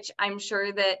that, which I'm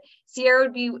sure that Sierra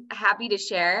would be happy to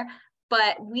share.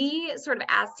 But we sort of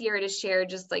asked Sierra to share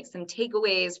just like some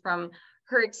takeaways from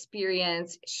her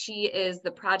experience. She is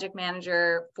the project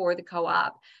manager for the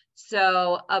co-op.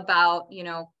 So about, you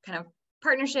know, kind of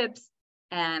partnerships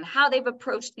and how they've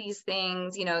approached these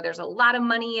things. You know, there's a lot of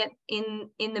money in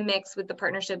the mix with the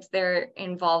partnerships they're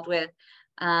involved with,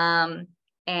 and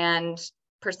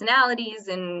personalities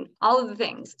and all of the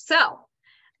things. So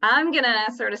I'm gonna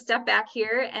sort of step back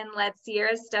here and let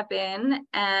Sierra step in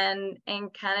and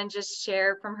kind of just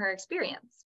share from her experience.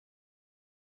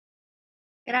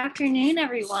 Good afternoon,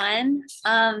 everyone.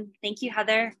 Thank you,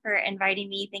 Heather, for inviting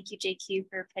me. Thank you, JQ,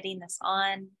 for putting this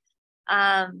on.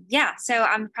 Yeah, so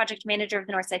I'm the project manager of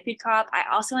the Northside Food Co-op. I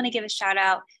also want to give a shout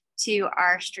out to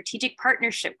our strategic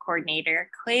partnership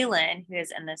coordinator, Quaylin, who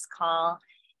is in this call.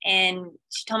 And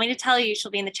she told me to tell you she'll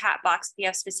be in the chat box if you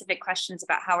have specific questions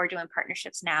about how we're doing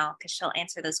partnerships now, because she'll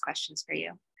answer those questions for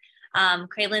you.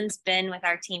 Quaylin's been with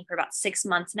our team for about 6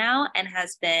 months now and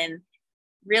has been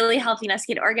really helping us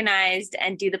get organized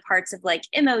and do the parts of like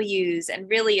MOUs and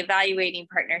really evaluating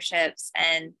partnerships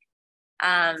and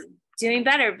doing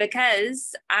better,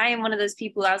 because I am one of those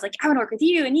people. I was like, I want to work with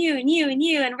you and you and you and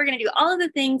you, and we're going to do all of the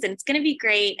things and it's going to be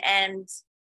great. And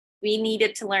we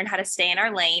needed to learn how to stay in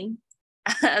our lane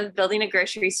of building a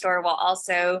grocery store while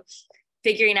also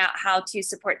figuring out how to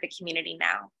support the community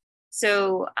now.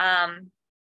 So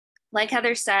like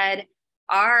Heather said,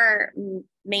 our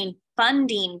main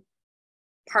funding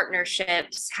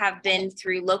partnerships have been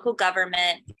through local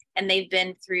government and they've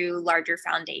been through larger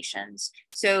foundations.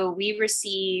 So we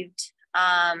received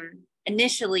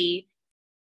initially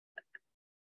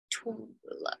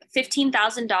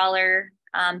 $15,000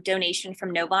 donation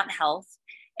from Novant Health.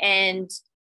 And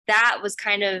that was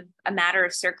kind of a matter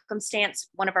of circumstance.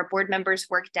 One of our board members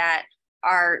worked at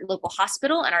our local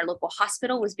hospital, and our local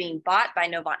hospital was being bought by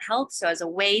Novant Health. So as a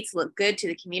way to look good to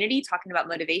the community, talking about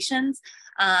motivations,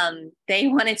 they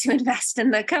wanted to invest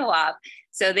in the co-op.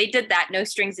 So they did that, no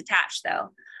strings attached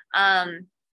though.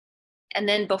 And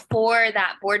then before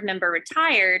that board member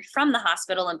retired from the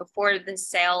hospital and before the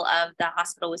sale of the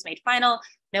hospital was made final,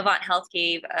 Novant Health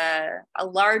gave a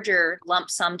larger lump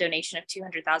sum donation of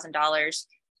 $200,000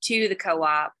 to the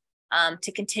co-op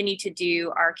to continue to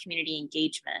do our community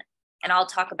engagement. And I'll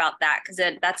talk about that because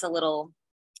that's a little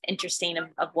interesting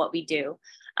of what we do.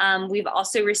 We've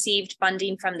also received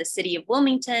funding from the city of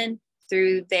Wilmington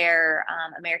through their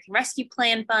American Rescue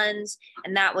Plan funds.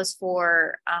 And that was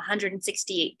for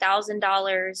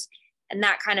 $168,000. And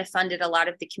that kind of funded a lot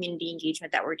of the community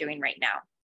engagement that we're doing right now.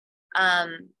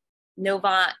 New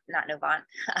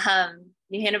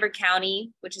Hanover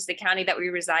County, which is the county that we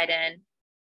reside in,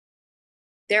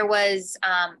 there was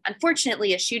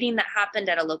unfortunately a shooting that happened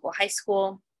at a local high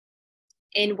school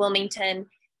in Wilmington.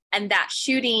 And that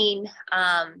shooting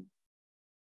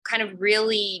kind of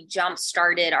really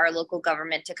jump-started our local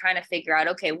government to kind of figure out,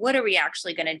 okay, what are we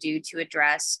actually going to do to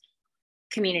address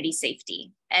community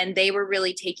safety? And they were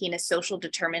really taking a social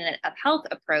determinant of health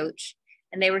approach.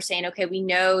 And they were saying, okay, we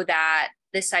know that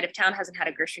this side of town hasn't had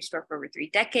a grocery store for over 3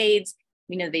 decades.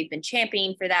 We know they've been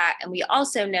championing for that. And we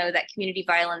also know that community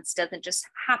violence doesn't just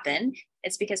happen.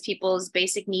 It's because people's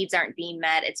basic needs aren't being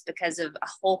met. It's because of a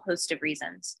whole host of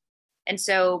reasons. And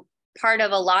so part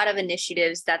of a lot of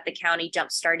initiatives that the county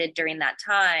jump-started during that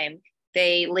time,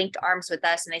 they linked arms with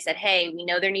us and they said, hey, we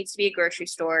know there needs to be a grocery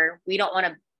store. We don't want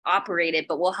to operate it,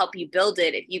 but we'll help you build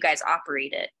it if you guys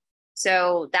operate it.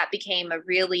 So that became a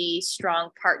really strong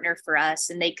partner for us.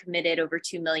 And they committed over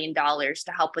 $2 million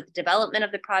to help with the development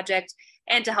of the project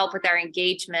and to help with our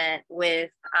engagement with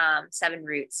 7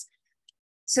 Roots.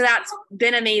 So that's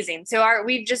been amazing. So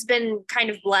we've just been kind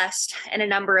of blessed in a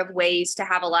number of ways to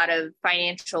have a lot of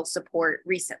financial support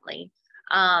recently.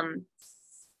 And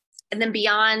then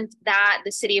beyond that,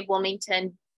 the city of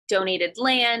Wilmington donated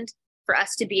land for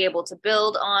us to be able to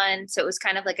build on. So it was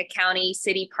kind of like a county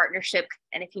city partnership.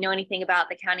 And if you know anything about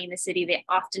the county and the city, they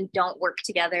often don't work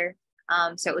together.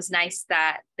 So it was nice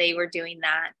that they were doing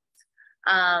that.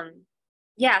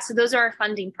 Yeah, so those are our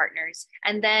funding partners.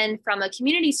 And then from a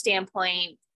community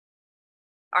standpoint,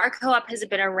 our co-op has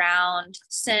been around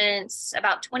since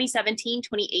about 2017,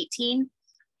 2018.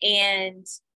 And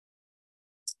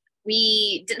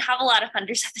we didn't have a lot of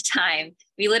funders at the time.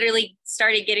 We literally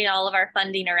started getting all of our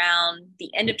funding around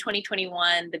the end of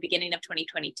 2021, the beginning of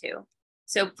 2022.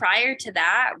 So prior to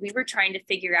that, we were trying to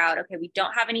figure out, okay, we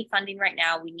don't have any funding right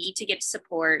now. We need to get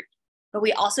support, but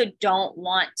we also don't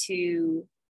want to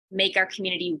make our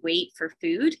community wait for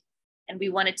food. And we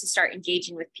wanted to start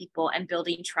engaging with people and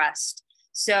building trust.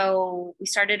 So we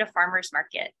started a farmers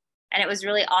market. And it was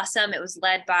really awesome. It was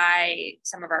led by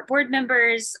some of our board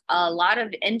members, a lot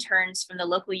of interns from the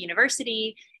local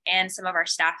university, and some of our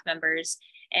staff members.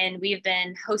 And we've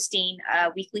been hosting a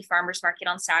weekly farmers market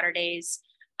on Saturdays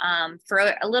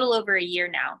for a little over a year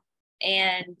now.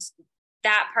 And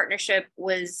that partnership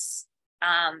was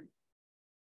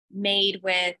made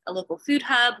with a local food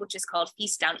hub, which is called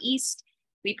Feast Down East.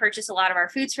 We purchased a lot of our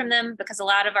foods from them because a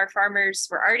lot of our farmers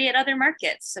were already at other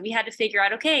markets. So we had to figure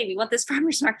out, okay, we want this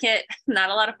farmers market, not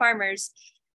a lot of farmers.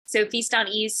 So Feast Down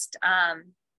East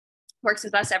works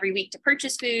with us every week to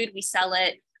purchase food. We sell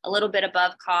it a little bit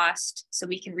above cost so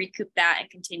we can recoup that and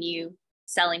continue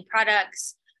selling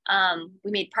products. We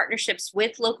made partnerships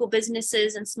with local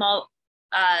businesses and small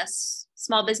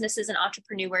businesses and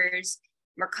entrepreneurs.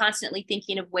 We're constantly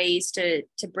thinking of ways to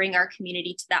bring our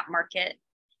community to that market.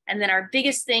 And then our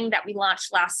biggest thing that we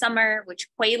launched last summer, which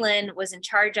Quaylin was in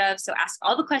charge of, so ask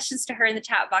all the questions to her in the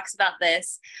chat box about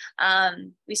this.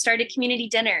 We started community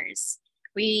dinners.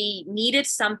 We needed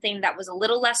something that was a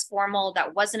little less formal,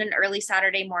 that wasn't an early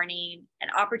Saturday morning, an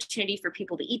opportunity for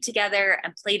people to eat together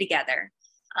and play together.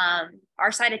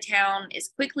 Our side of town is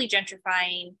quickly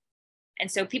gentrifying.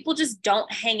 And so people just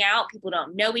don't hang out. People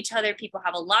don't know each other. People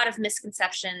have a lot of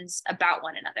misconceptions about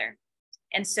one another.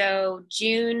 And so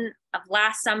June of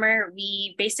last summer,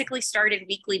 we basically started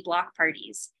weekly block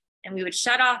parties, and we would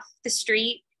shut off the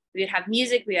street. We would have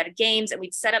music, we had games, and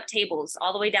we'd set up tables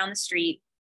all the way down the street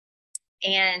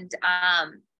and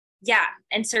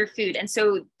and serve food. And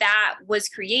so that was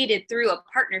created through a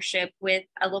partnership with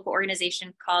a local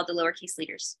organization called the Lowercase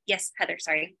Leaders. Yes, Heather,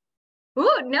 sorry.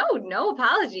 Oh, no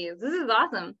apologies. This is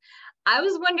awesome. I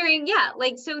was wondering,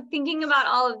 so thinking about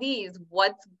all of these,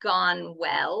 what's gone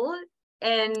well?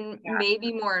 And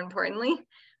maybe more importantly,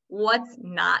 what's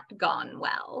not gone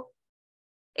well?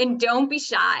 And don't be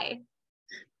shy.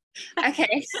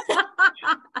 Okay.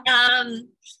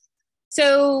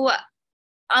 So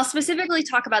I'll specifically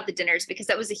talk about the dinners because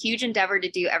that was a huge endeavor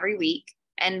to do every week.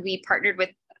 And we partnered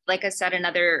with, like I said,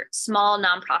 another small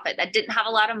nonprofit that didn't have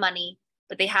a lot of money,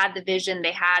 but they had the vision,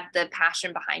 they had the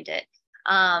passion behind it.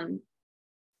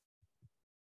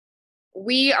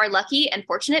 We are lucky and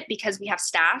fortunate because we have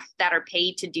staff that are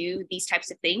paid to do these types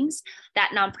of things.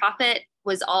 That nonprofit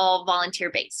was all volunteer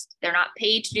based. They're not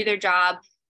paid to do their job.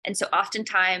 And so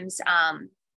oftentimes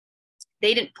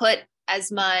they didn't put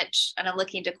as much, and I'm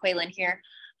looking to Quaylin here,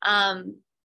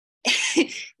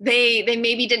 they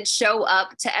maybe didn't show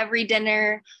up to every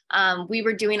dinner. We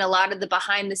were doing a lot of the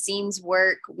behind the scenes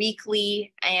work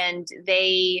weekly, and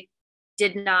they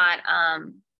did not,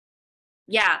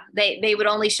 they would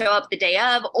only show up the day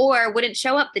of or wouldn't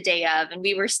show up the day of. And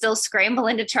we were still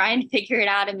scrambling to try and figure it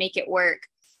out and make it work.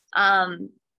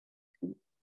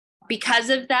 Because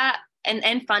of that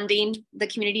and funding, the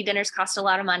community dinners cost a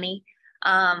lot of money.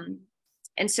 And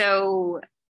so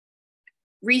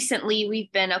recently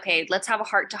we've been, okay, let's have a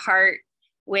heart-to-heart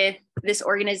with this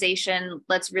organization.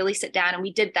 Let's really sit down. And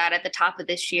we did that at the top of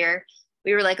this year.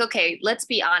 We were like, okay, let's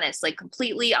be honest, like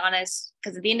completely honest,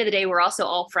 because at the end of the day, we're also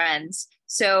all friends.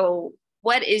 So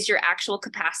what is your actual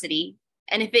capacity?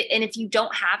 And if you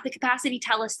don't have the capacity,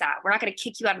 tell us that. We're not going to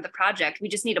kick you out of the project. We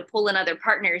just need to pull in other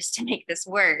partners to make this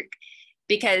work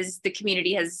because the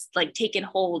community has like taken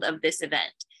hold of this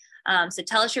event. So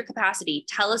tell us your capacity.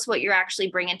 Tell us what you're actually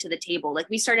bringing to the table. Like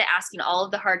we started asking all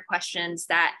of the hard questions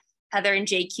that Heather and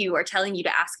JQ are telling you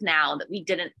to ask now that we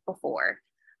didn't before.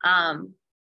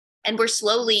 and we're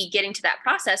slowly getting to that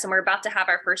process, and we're about to have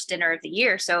our first dinner of the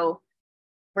year. So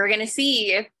we're going to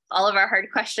see if all of our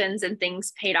hard questions and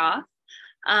things paid off.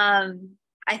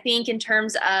 I think in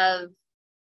terms of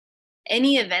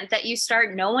any event that you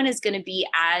start, no one is going to be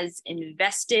as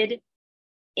invested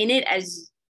in it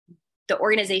as the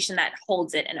organization that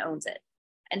holds it and owns it.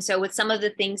 And so with some of the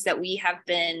things that we have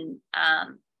been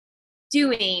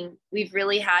doing, we've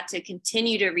really had to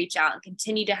continue to reach out and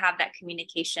continue to have that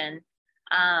communication.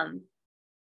 And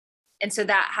so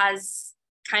that has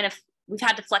we've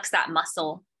had to flex that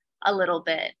muscle a little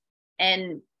bit.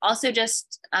 And also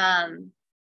just,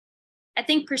 I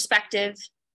think perspective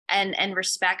and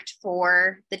respect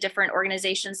for the different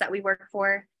organizations that we work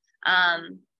for.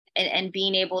 And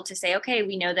being able to say, okay,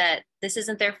 we know that this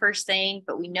isn't their first thing,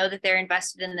 but we know that they're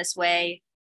invested in this way.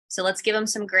 So let's give them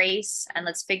some grace and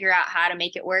let's figure out how to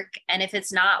make it work. And if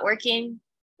it's not working,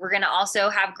 we're going to also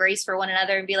have grace for one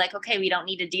another and be like, okay, we don't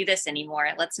need to do this anymore.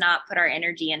 Let's not put our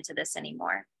energy into this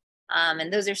anymore.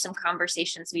 And those are some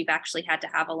conversations we've actually had to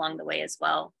have along the way as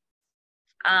well.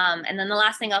 And then the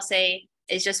last thing I'll say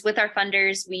is just with our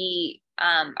funders, we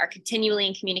are continually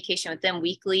in communication with them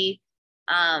weekly,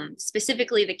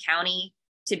 specifically the county,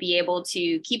 to be able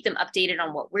to keep them updated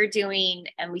on what we're doing.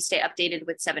 And we stay updated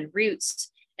with 7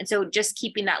 Roots. And so just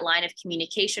keeping that line of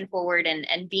communication forward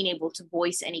and being able to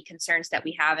voice any concerns that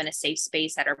we have in a safe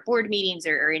space at our board meetings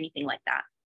or anything like that.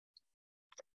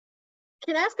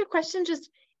 Can I ask a question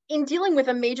just in dealing with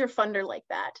a major funder like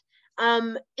that?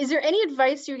 Is there any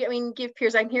advice you give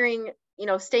peers? I'm hearing,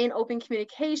 stay in open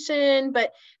communication,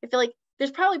 but I feel like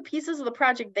there's probably pieces of the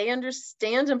project they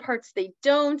understand and parts they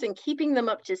don't, and keeping them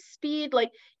up to speed.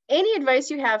 Like, any advice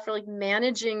you have for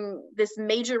managing this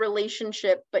major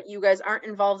relationship, but you guys aren't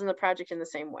involved in the project in the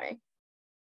same way?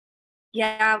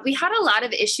 Yeah, we had a lot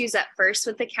of issues at first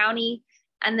with the county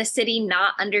and the city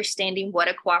not understanding what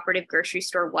a cooperative grocery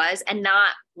store was and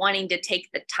not wanting to take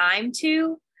the time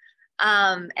to.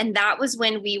 And that was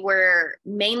when we were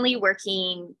mainly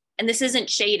working, and this isn't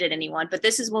shade at anyone, but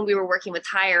this is when we were working with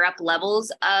higher up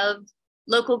levels of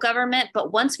local government.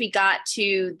 But once we got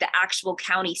to the actual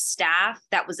county staff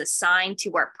that was assigned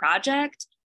to our project,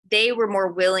 they were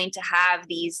more willing to have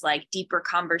these deeper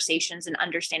conversations and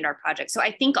understand our project. So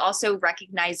I think also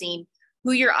recognizing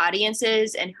who your audience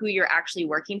is and who you're actually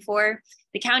working for.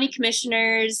 The county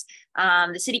commissioners,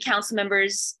 the city council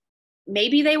members,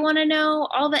 maybe they want to know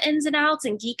all the ins and outs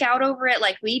and geek out over it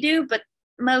like we do, but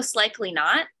most likely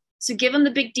not. So give them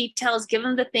the big details, give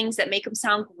them the things that make them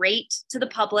sound great to the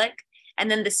public. And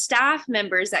then the staff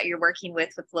members that you're working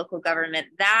with local government,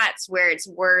 that's where it's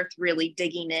worth really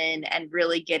digging in and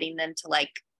really getting them to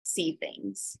see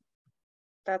things.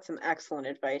 That's some excellent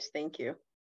advice. Thank you.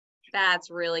 That's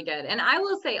really good. And I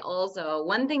will say also,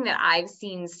 one thing that I've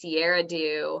seen Sierra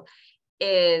do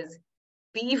is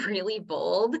be really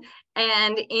bold.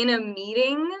 And in a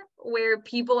meeting where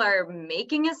people are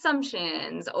making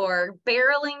assumptions or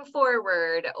barreling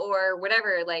forward or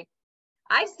whatever,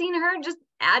 I've seen her just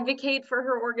advocate for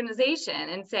her organization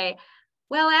and say,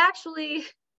 well, actually,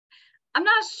 I'm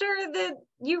not sure that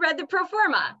you read the pro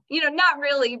forma, not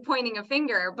really pointing a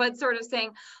finger, but sort of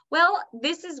saying, well,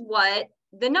 this is what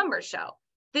the numbers show.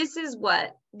 This is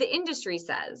what the industry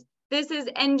says.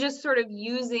 And just sort of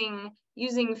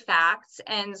using facts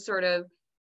and sort of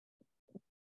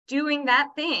doing that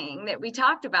thing that we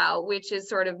talked about, which is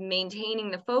sort of maintaining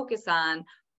the focus on,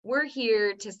 we're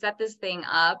here to set this thing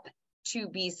up to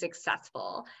be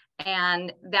successful.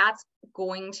 And that's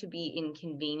going to be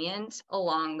inconvenient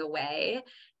along the way.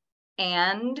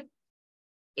 And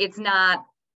it's not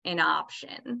an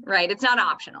option, right? It's not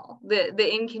optional.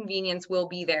 The inconvenience will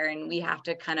be there, and we have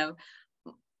to kind of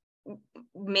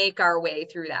make our way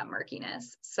through that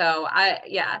murkiness. So I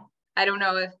don't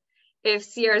know if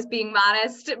Sierra's being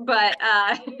modest, but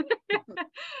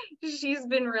she's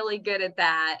been really good at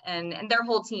that, and their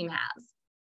whole team has.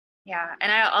 Yeah,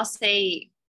 and I'll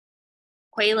say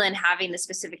Quaylen having the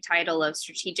specific title of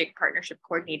strategic partnership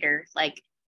coordinator,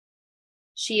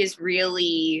 she is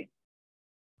really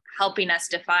helping us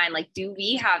define, do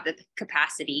we have the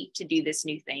capacity to do this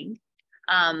new thing?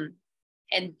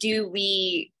 And do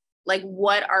we,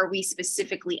 what are we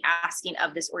specifically asking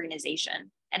of this organization?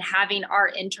 And having our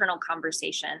internal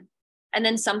conversation. And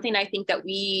then something I think that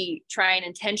we try and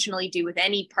intentionally do with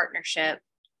any partnership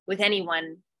with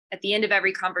anyone, at the end of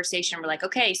every conversation, we're like,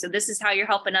 okay, so this is how you're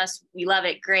helping us. We love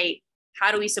it. Great.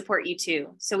 How do we support you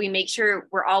too? So we make sure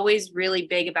we're always really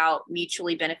big about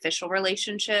mutually beneficial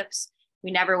relationships.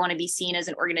 We never want to be seen as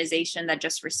an organization that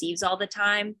just receives all the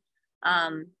time.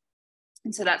 And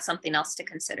so that's something else to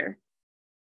consider.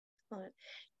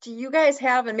 do you guys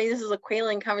have, and maybe this is a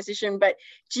quailing conversation, but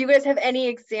do you guys have any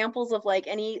examples of like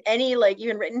any like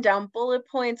even written down bullet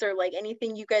points or like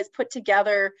anything you guys put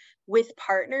together with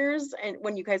partners and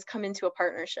when you guys come into a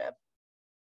partnership?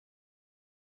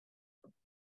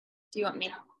 Do you want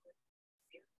me?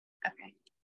 Okay.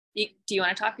 Do you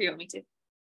want to talk or you want me to?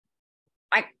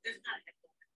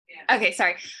 Okay,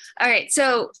 sorry. All right.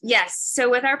 So yes. So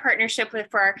with our partnership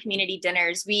for our community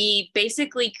dinners, we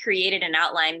basically created an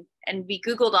outline and we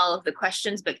Googled all of the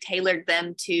questions, but tailored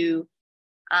them to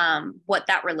what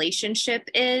that relationship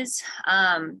is.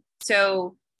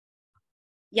 So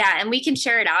yeah, and we can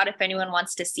share it out if anyone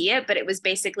wants to see it, but it was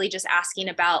basically just asking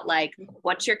about like,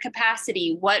 what's your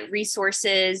capacity? What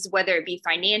resources, whether it be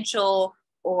financial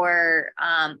or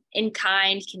in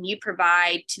kind, can you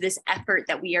provide to this effort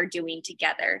that we are doing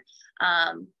together?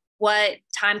 What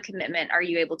time commitment are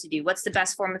you able to do? What's the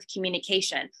best form of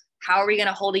communication? How are we going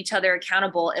to hold each other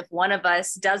accountable if one of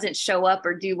us doesn't show up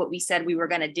or do what we said we were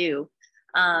going to do?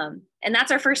 And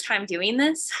that's our first time doing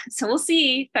this. So we'll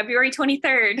see February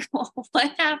 23rd,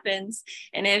 what happens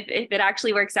and if it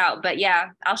actually works out. But yeah,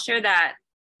 I'll share that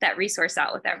resource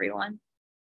out with everyone.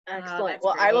 Excellent.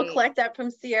 Well, great. I will collect that from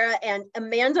Sierra, and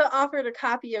Amanda offered a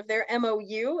copy of their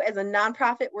MOU as a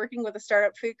nonprofit working with a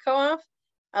startup food co-op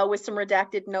with some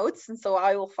redacted notes. And so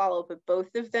I will follow up with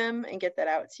both of them and get that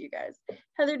out to you guys.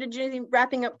 Heather, did you have any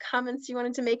wrapping up comments you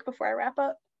wanted to make before I wrap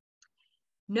up?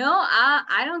 No,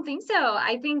 I don't think so.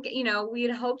 I think, you know,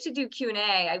 we'd hope to do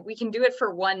Q&A. We can do it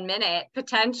for 1 minute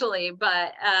potentially,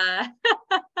 but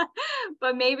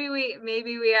but maybe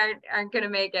we aren't going to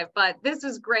make it. But this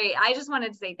was great. I just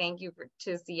wanted to say thank you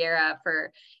to Sierra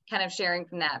for kind of sharing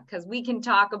from that, because we can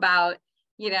talk about,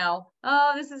 you know,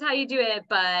 oh, this is how you do it,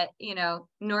 but you know,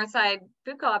 Northside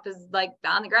Food Co-op is like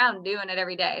on the ground doing it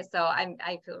every day. So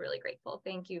I feel really grateful.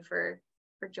 Thank you for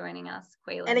joining us,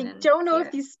 Quaylin. And I don't know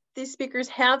if these speakers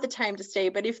have the time to stay,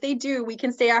 but if they do, we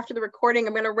can stay after the recording.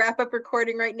 I'm going to wrap up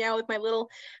recording right now with my little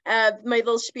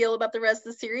spiel about the rest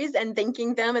of the series and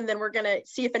thanking them, and then we're going to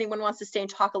see if anyone wants to stay and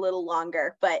talk a little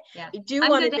longer. But yeah, I do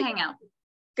want to hang out.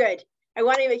 Good. I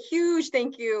want to give a huge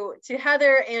thank you to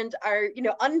Heather and our, you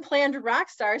know, unplanned rock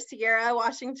star, Sierra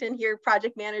Washington here,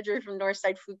 project manager from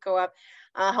Northside Food Co-op,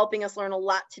 helping us learn a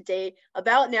lot today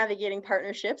about navigating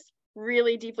partnerships.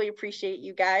 Really deeply appreciate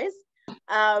you guys.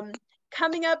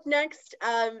 Coming up next,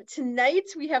 tonight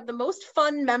we have the most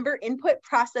fun member input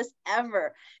process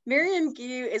ever. Miriam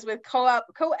Gu is with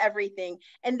Co-Everything,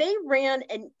 and they ran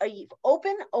an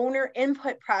open owner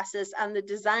input process on the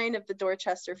design of the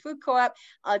Dorchester Food Co-op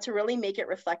to really make it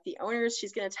reflect the owners.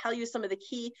 She's going to tell you some of the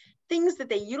key things that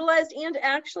they utilized and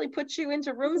actually put you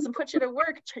into rooms and put you to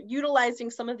work utilizing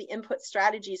some of the input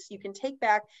strategies so you can take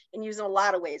back and use in a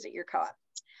lot of ways at your co-op.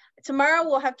 Tomorrow,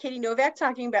 we'll have Katie Novak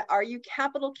talking about, are you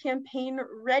capital campaign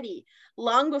ready?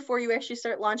 Long before you actually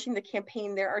start launching the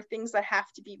campaign, there are things that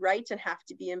have to be right and have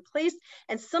to be in place,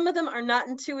 and some of them are not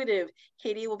intuitive.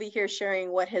 Katie will be here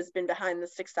sharing what has been behind the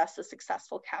success of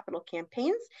successful capital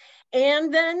campaigns.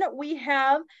 And then we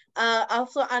have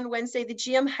also on Wednesday, the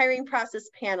GM hiring process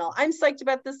panel. I'm psyched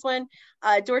about this one.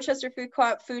 Dorchester Food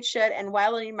Co-op, Food Shed, and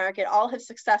Wildlife Market all have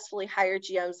successfully hired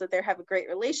GMs that they have a great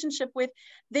relationship with.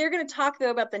 They're going to talk,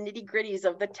 though, about the nitty-gritties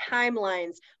of the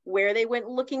timelines, where they went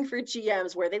looking for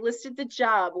GMs, where they listed the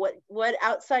job, what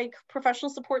outside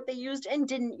professional support they used and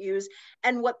didn't use,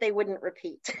 and what they wouldn't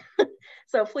repeat.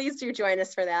 So please do join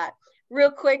us for that.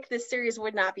 Real quick, this series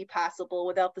would not be possible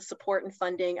without the support and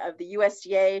funding of the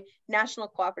USDA, National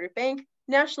Cooperative Bank,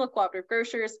 National Cooperative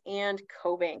Grocers, and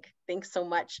CoBank. Thanks so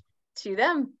much to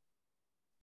them.